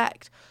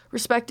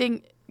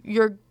respecting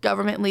your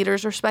government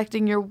leaders,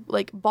 respecting your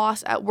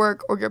boss at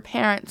work, or your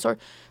parents, or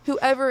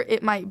whoever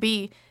it might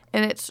be.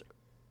 And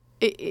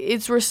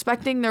it's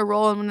respecting their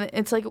role, and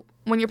it's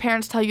when your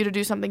parents tell you to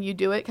do something, you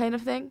do it, kind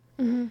of thing.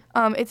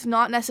 It's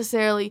not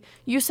necessarily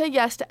you say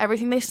yes to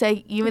everything they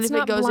say, even if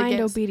it goes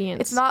against.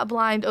 Obedience. It's not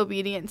blind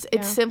obedience.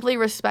 It's simply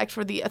respect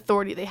for the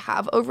authority they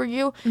have over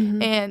you.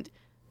 And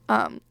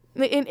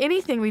in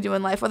anything we do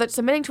in life, whether it's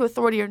submitting to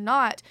authority or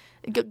not,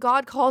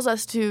 God calls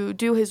us to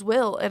do his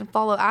will and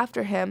follow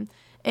after him.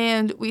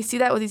 And we see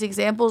that with these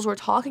examples we're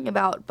talking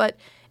about. But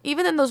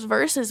even in those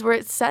verses where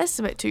it says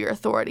submit to your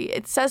authority,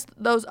 it says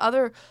those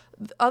other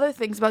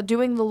things about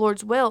doing the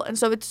Lord's will. And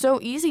so it's so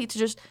easy to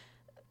just,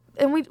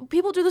 and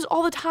people do this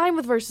all the time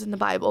with verses in the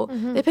Bible.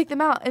 They pick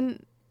them out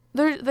and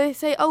they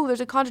say, oh,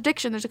 there's a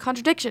contradiction.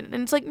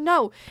 And it's like,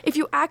 no, if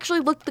you actually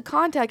look at the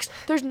context,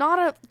 there's not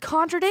a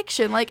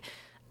contradiction. Like,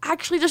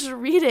 actually just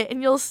read it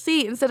and you'll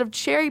see, instead of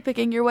cherry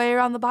picking your way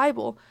around the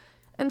Bible.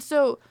 And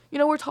so,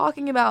 we're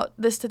talking about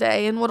this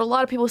today and what a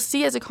lot of people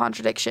see as a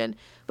contradiction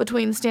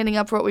between standing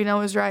up for what we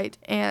know is right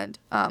and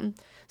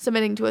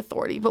submitting to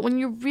authority. But when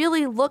you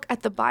really look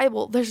at the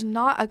Bible, there's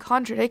not a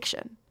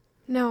contradiction.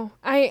 No,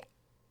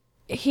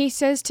 he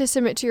says to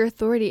submit to your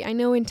authority. I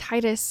know in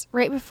Titus,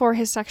 right before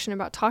his section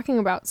about talking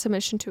about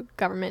submission to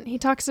government, he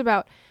talks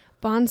about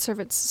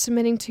bondservants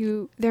submitting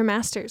to their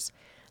masters.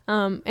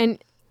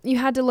 And you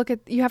have to look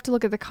at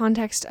the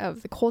context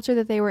of the culture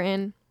that they were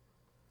in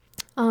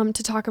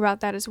to talk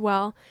about that as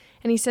well.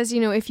 And he says,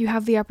 if you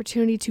have the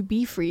opportunity to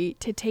be free,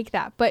 to take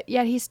that. But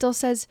yet he still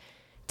says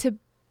to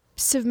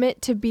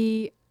submit,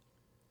 to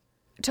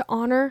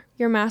honor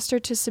your master,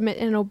 to submit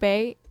and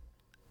obey.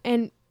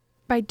 And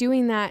by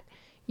doing that,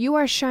 you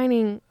are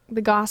shining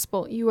the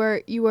gospel. You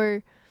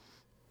are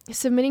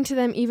submitting to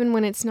them even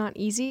when it's not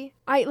easy.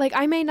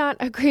 I may not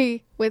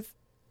agree with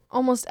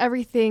almost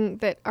everything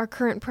that our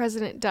current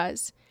president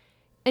does.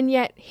 And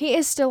yet he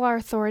is still our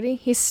authority.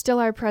 He's still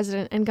our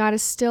president, and God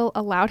has still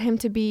allowed him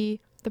to be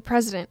the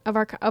president of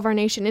our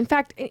nation. In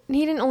fact, he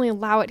didn't only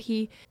allow it,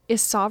 he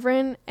is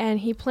sovereign and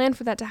he planned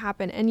for that to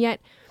happen. And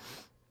yet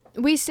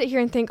we sit here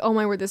and think, oh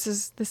my word, this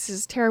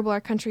is terrible. Our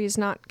country is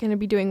not going to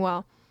be doing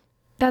well.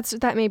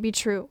 That may be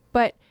true,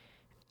 but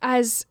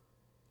as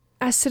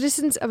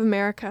citizens of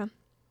America,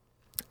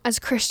 as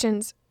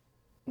Christians,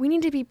 we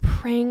need to be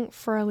praying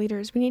for our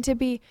leaders. We need to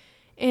be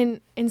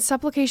in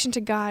supplication to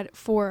God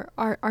for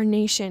our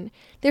nation.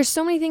 There's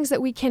so many things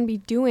that we can be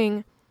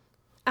doing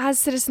as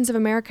citizens of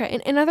America.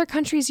 In other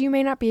countries, you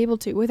may not be able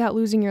to without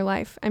losing your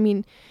life. I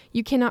mean,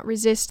 you cannot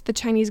resist the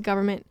Chinese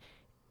government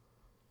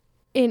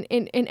in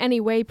any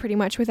way, pretty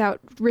much, without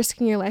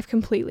risking your life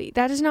completely.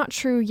 That is not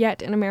true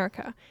yet in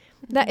America.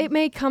 That it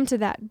may come to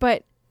that,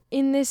 but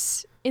in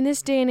this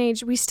day and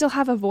age, we still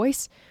have a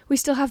voice. We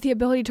still have the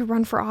ability to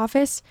run for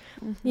office,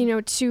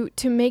 to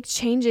make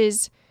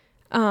changes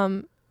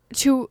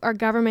to our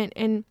government.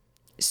 And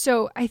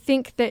so I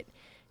think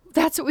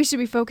that's what we should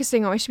be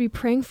focusing on. We should be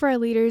praying for our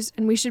leaders,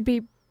 and we should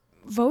be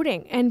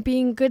voting and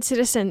being good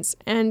citizens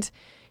and,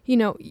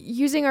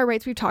 using our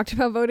rights. We've talked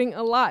about voting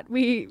a lot.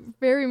 We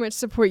very much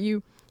support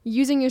you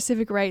using your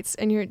civic rights,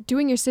 and you're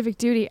doing your civic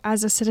duty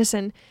as a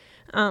citizen.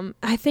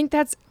 I think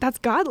that's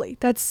godly.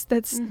 That's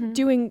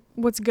doing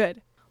what's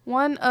good.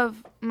 One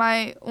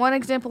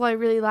example I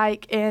really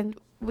like, and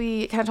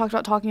we kind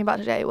of talking about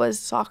today, was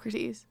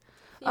Socrates.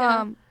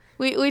 Yeah.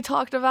 We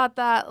talked about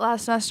that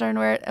last semester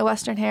in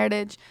Western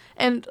Heritage,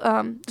 and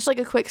just like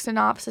a quick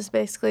synopsis,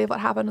 basically, of what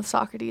happened with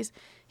Socrates.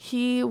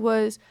 He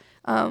was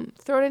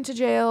thrown into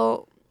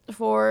jail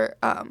for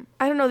I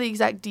don't know the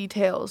exact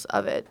details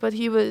of it, but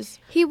he was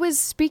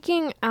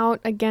speaking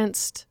out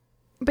against.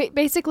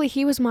 Basically,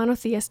 he was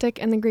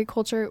monotheistic, and the Greek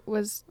culture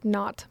was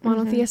not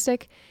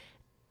monotheistic.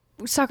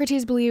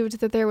 Socrates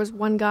believed that there was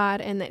one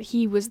God and that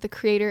he was the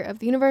creator of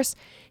the universe.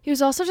 He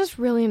was also just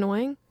really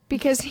annoying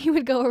because he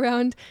would go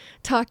around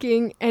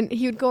talking, and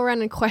he would go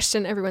around and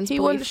question everyone's belief. He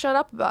wouldn't shut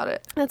up about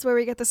it. That's where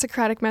we get the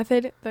Socratic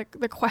method,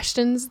 the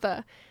questions,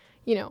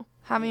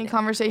 having a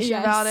conversation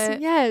about it.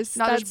 Yes.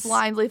 Not just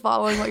blindly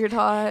following what you're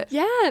taught.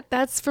 Yeah,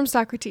 that's from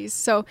Socrates.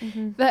 So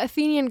the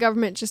Athenian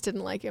government just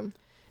didn't like him.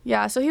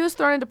 Yeah, so he was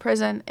thrown into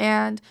prison,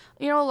 and,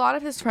 a lot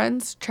of his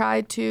friends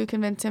tried to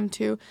convince him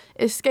to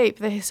escape.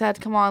 They said,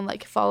 come on,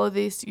 follow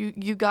these,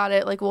 you got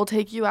it, we'll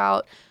take you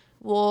out,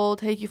 we'll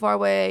take you far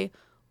away,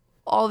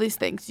 all these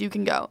things, you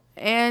can go.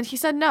 And he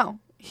said no.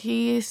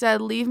 He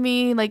said, leave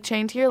me,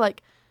 chained here,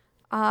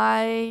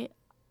 I'm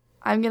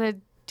gonna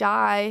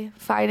die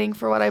fighting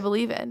for what I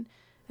believe in,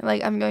 and,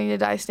 I'm going to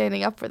die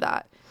standing up for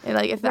that. And,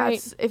 if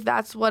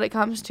that's what it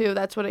comes to,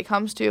 that's what it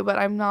comes to, but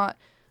I'm not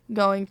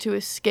going to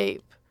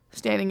escape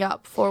standing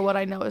up for what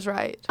I know is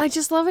right. I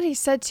just love what he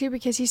said too,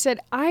 because he said,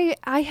 I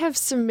have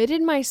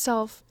submitted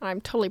myself, and I'm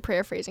totally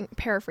paraphrasing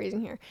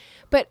here,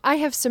 but I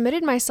have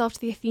submitted myself to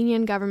the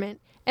Athenian government,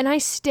 and I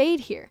stayed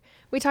here.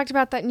 We talked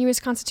about that in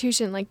U.S.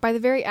 Constitution, by the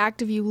very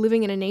act of you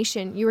living in a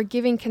nation, you are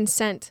giving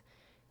consent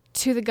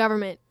to the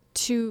government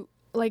to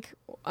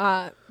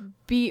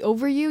be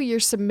over you. You're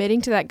submitting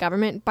to that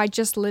government by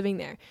just living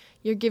there.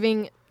 You're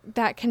giving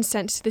that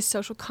consent to this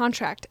social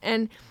contract.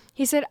 And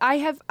he said,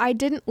 I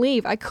didn't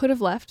leave. I could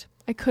have left.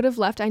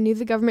 I knew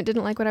the government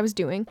didn't like what I was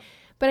doing,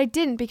 but I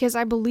didn't, because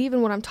I believe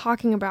in what I'm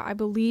talking about. I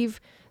believe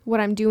what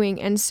I'm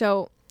doing. And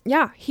so,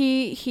 yeah,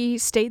 he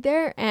stayed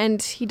there,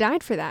 and he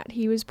died for that.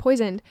 He was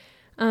poisoned.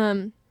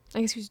 I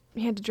guess he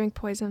had to drink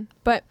poison.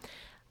 But,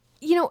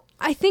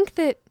 I think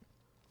that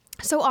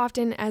so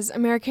often as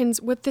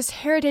Americans with this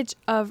heritage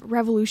of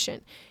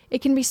revolution,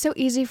 it can be so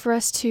easy for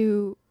us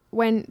to,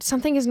 when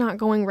something is not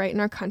going right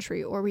in our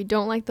country or we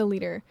don't like the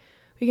leader,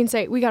 we can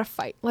say, we got to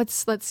fight.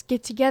 Let's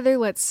get together.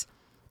 Let's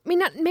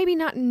mean, maybe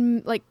not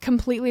like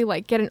completely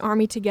like get an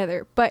army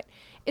together, but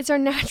it's our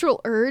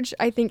natural urge,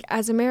 I think,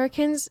 as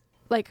Americans.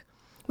 Like,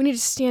 we need to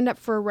stand up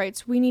for our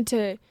rights. We need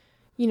to,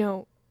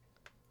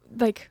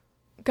 like,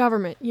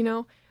 government,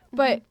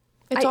 but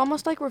it's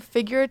almost like we're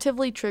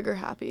figuratively trigger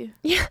happy.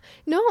 Yeah,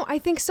 no, I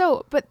think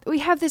so. But we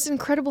have this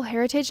incredible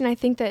heritage, and I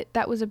think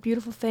that was a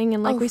beautiful thing.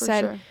 And like we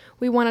said, sure.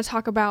 We want to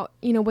talk about,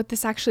 what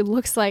this actually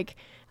looks like,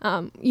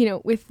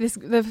 with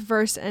the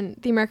verse and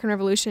the American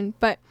Revolution.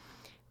 But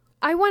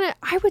I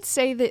would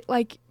say that,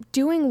 like,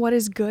 doing what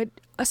is good,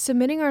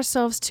 submitting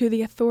ourselves to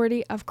the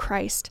authority of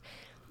Christ,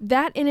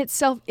 that in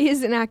itself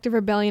is an act of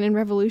rebellion and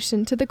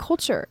revolution to the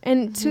culture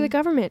and to the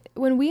government.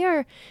 When we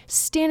are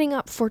standing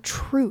up for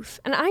truth,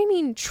 and I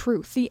mean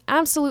truth, the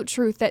absolute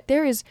truth, that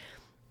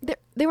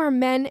there are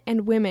men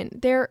and women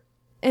there,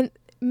 and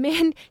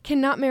men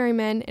cannot marry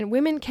men and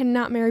women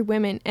cannot marry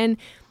women. And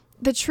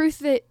the truth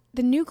that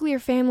the nuclear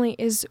family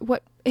is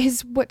what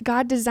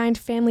God designed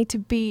family to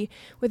be,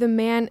 with a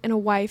man and a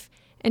wife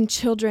and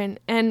children.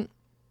 And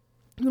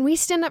when we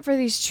stand up for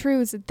these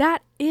truths,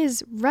 that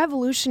is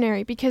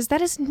revolutionary, because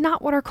that is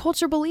not what our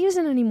culture believes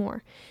in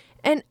anymore.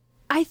 And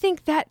I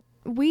think that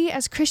we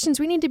as Christians,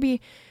 we need to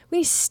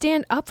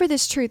stand up for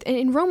this truth. And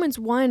in Romans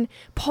 1,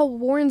 Paul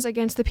warns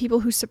against the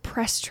people who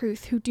suppress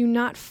truth, who do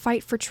not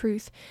fight for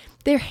truth.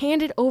 They're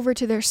handed over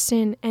to their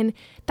sin. And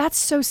that's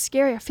so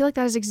scary. I feel like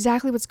that is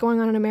exactly what's going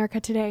on in America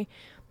today.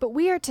 But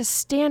we are to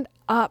stand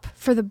up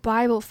for the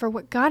Bible, for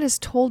what God has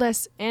told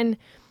us, and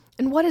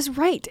what is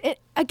right,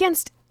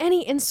 against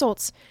any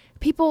insults.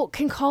 People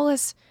can call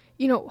us,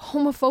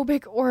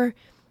 homophobic or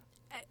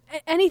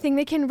anything.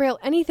 They can rail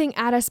anything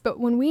at us. But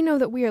when we know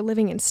that we are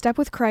living in step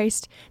with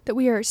Christ, that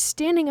we are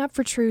standing up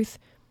for truth,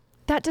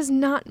 that does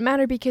not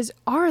matter, because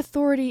our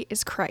authority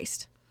is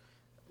Christ.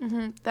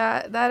 Mm-hmm.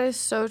 That is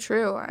so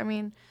true. I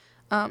mean,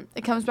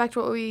 it comes back to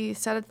what we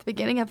said at the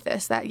beginning of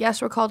this, that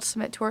yes, we're called to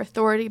submit to our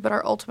authority, but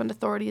our ultimate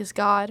authority is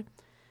God.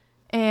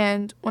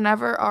 And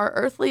whenever our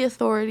earthly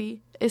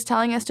authority is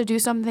telling us to do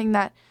something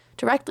that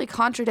directly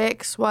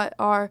contradicts what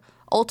our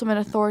ultimate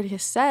authority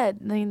has said,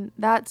 I mean,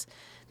 that's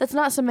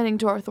not submitting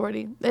to our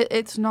authority.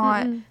 It's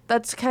not. Mm-hmm.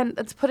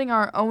 That's putting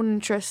our own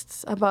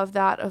interests above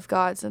that of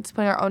God's. It's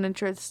putting our own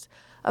interests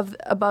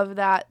above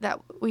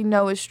that we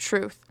know is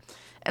truth.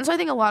 And so I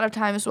think a lot of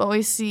times what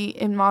we see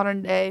in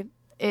modern day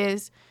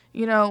is,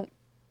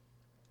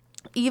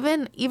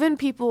 even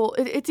people,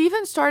 it's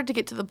even started to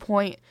get to the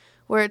point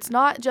where it's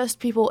not just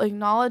people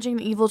acknowledging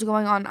the evil's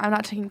going on, I'm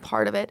not taking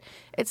part of it.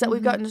 It's that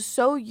we've gotten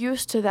so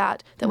used to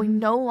that we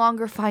no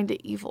longer find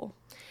it evil.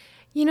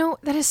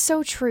 That is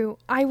so true.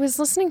 I was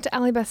listening to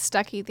Allie Beth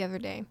Stuckey the other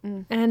day,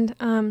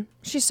 and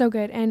she's so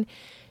good. And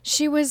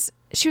she was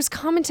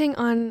commenting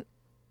on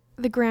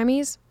the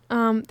Grammys.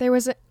 There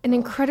was an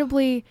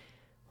incredibly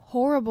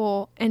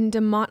horrible and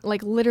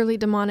literally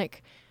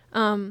demonic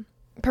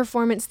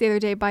performance the other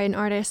day by an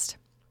artist.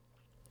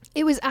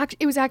 It was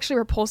actually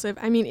repulsive.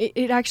 I mean,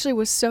 it actually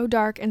was so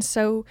dark and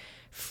so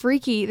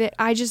freaky that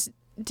I just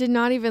did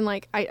not even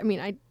I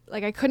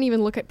couldn't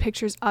even look at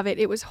pictures of it.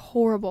 It was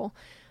horrible.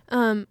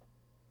 And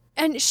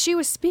she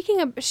was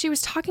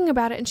talking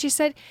about it, and she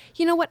said,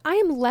 you know what, I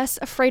am less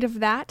afraid of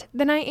that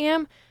than I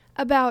am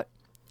about,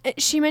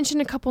 she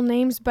mentioned a couple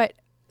names, but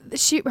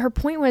her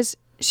point was,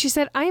 she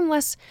said, I am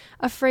less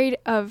afraid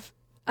of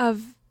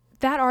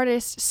that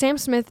artist, Sam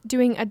Smith,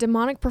 doing a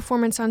demonic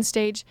performance on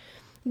stage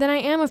than I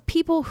am of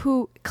people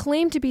who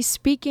claim to be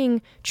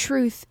speaking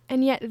truth,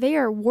 and yet they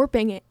are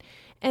warping it,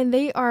 and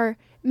they are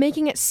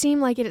making it seem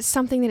like it is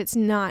something that it's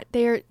not.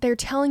 They're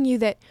telling you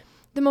that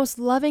the most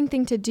loving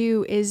thing to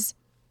do is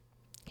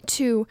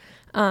to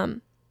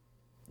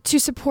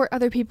support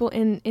other people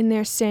in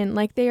their sin.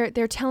 Like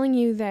they're telling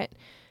you that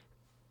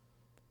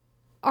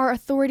our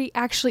authority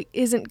actually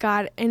isn't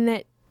God, and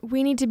that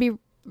we need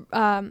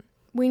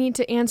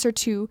to answer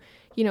to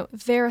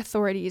their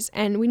authorities,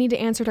 and we need to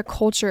answer to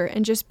culture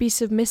and just be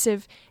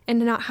submissive and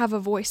not have a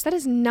voice. That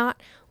is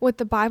not what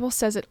the Bible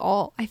says at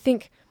all. I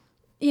think,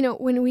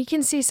 when we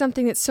can see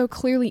something that's so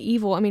clearly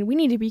evil, I mean, we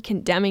need to be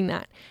condemning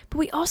that. But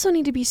we also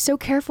need to be so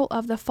careful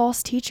of the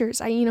false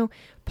teachers.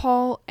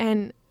 Paul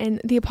and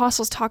the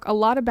apostles talk a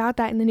lot about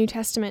that in the New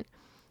Testament.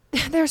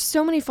 There are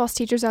so many false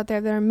teachers out there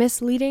that are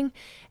misleading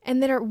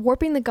and that are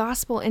warping the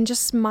gospel in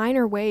just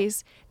minor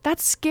ways.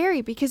 That's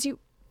scary, because you're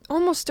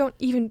almost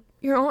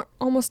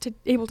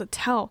able to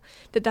tell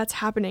that that's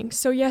happening.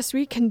 So yes,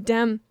 we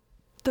condemn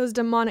those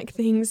demonic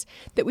things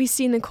that we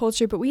see in the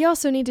culture, but we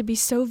also need to be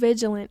so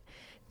vigilant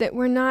that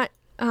we're not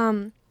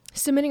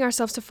submitting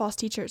ourselves to false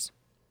teachers.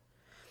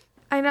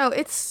 I know,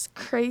 it's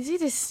crazy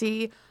to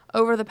see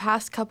over the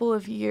past couple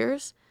of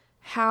years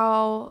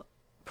how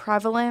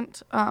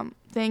prevalent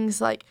things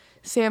like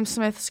Sam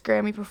Smith's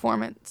Grammy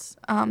performance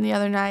the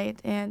other night,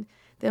 and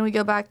then we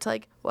go back to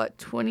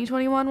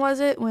 2021 was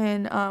it,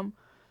 when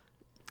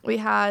we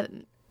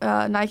had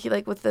Nike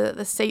with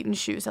the Satan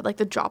shoes had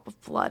the drop of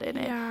blood in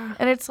it. Yeah.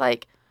 And it's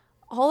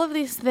all of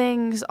these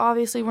things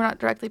obviously we're not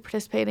directly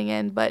participating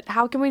in, but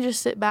how can we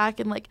just sit back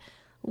and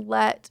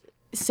let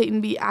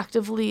Satan be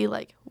actively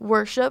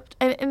worshipped?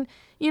 And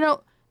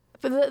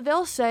But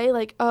they'll say,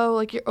 like, oh,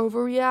 like, you're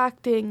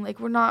overreacting, like,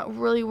 we're not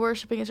really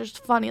worshiping, it's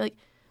just funny, like,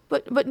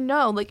 but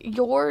no, like,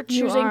 you're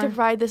choosing to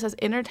provide this as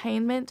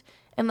entertainment,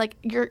 and, like,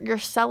 you're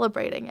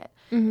celebrating it.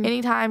 Mm-hmm.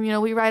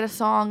 Anytime, we write a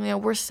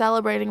song, we're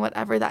celebrating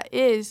whatever that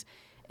is,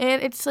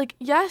 and it's like,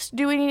 yes,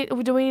 do we need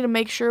to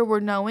make sure we're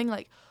knowing,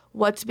 like,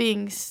 what's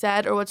being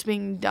said or what's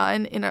being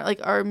done in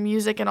our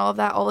music and all of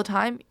that all the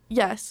time?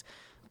 Yes.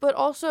 But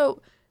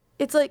also,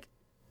 it's like,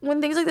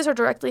 when things like this are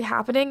directly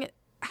happening,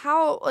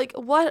 how, like,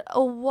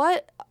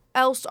 what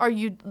else are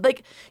you,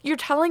 like, you're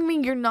telling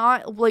me you're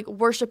not, like,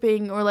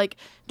 worshiping or, like,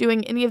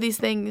 doing any of these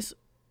things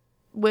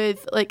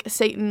with, like,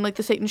 Satan, like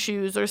the Satan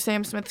shoes or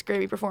Sam Smith's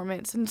Gravy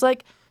performance. And it's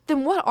like,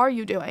 then what are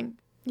you doing?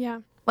 Yeah.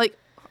 Like,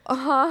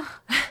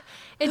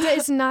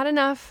 It's not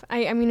enough.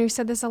 I mean, we've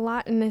said this a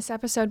lot in this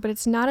episode, but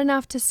it's not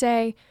enough to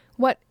say,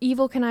 what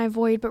evil can I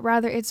avoid? But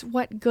rather, it's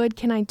what good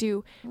can I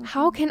do? Mm-hmm.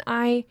 How can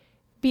I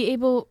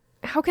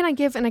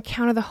give an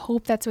account of the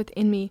hope that's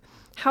within me?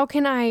 How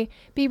can I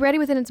be ready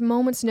within its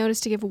moment's notice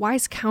to give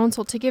wise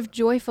counsel, to give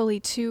joyfully,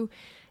 to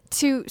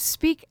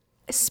speak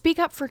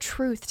up for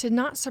truth, to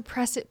not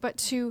suppress it, but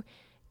to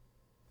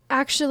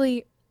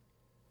actually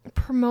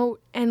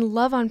promote and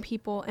love on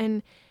people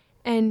and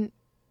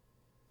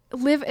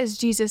live as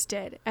Jesus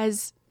did,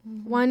 as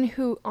one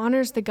who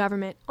honors the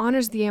government,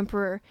 honors the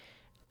emperor,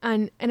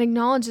 and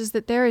acknowledges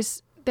that there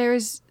is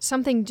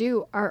something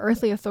due our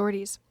earthly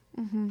authorities.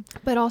 Mm-hmm.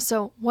 But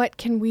also, what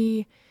can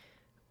we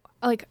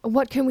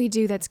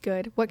do that's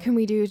good? What can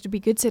we do to be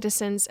good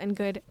citizens and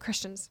good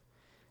Christians?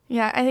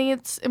 Yeah, I think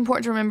it's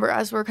important to remember,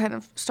 as we're kind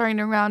of starting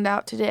to round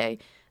out today,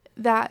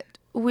 that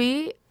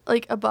we,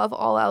 like, above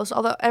all else,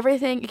 although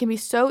everything, it can be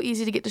so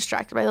easy to get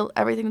distracted by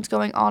everything that's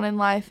going on in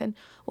life and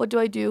what do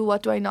I do,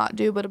 what do I not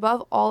do, but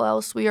above all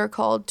else, we are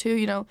called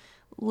to,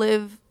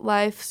 live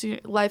life's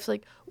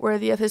like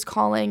worthy of his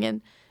calling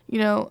and,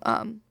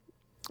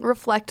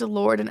 reflect the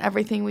Lord in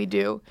everything we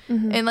do.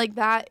 Mm-hmm. And, like,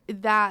 that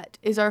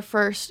is our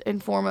first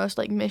and foremost,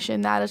 like,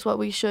 mission. That is what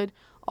we should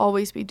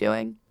always be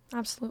doing.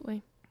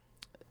 Absolutely.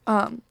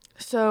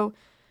 So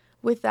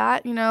with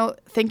that,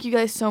 thank you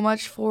guys so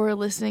much for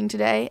listening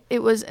today.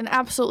 It was an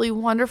absolutely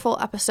wonderful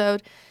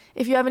episode.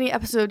 If you have any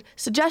episode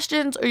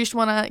suggestions or you just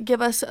want to give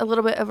us a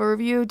little bit of a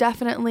review,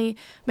 definitely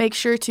make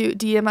sure to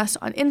DM us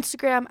on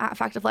Instagram at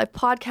Fact of Life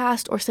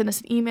Podcast or send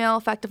us an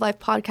email,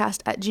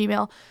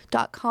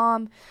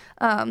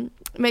 factoflifepodcast@gmail.com.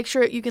 Make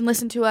sure you can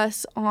listen to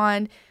us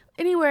on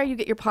anywhere you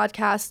get your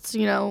podcasts.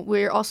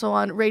 We're also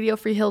on Radio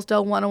Free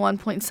Hillsdale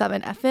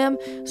 101.7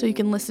 FM, so you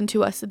can listen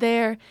to us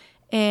there.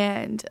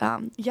 And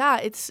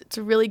it's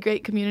a really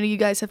great community you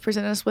guys have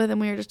presented us with, and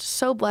we are just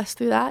so blessed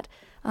through that.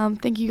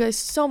 Thank you guys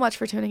so much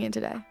for tuning in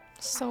today.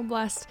 So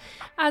blessed.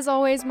 As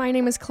always, my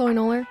name is Chloe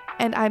Noller.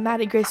 And I'm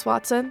Mattie Grace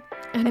Watson.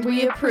 And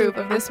we approve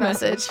of this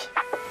message.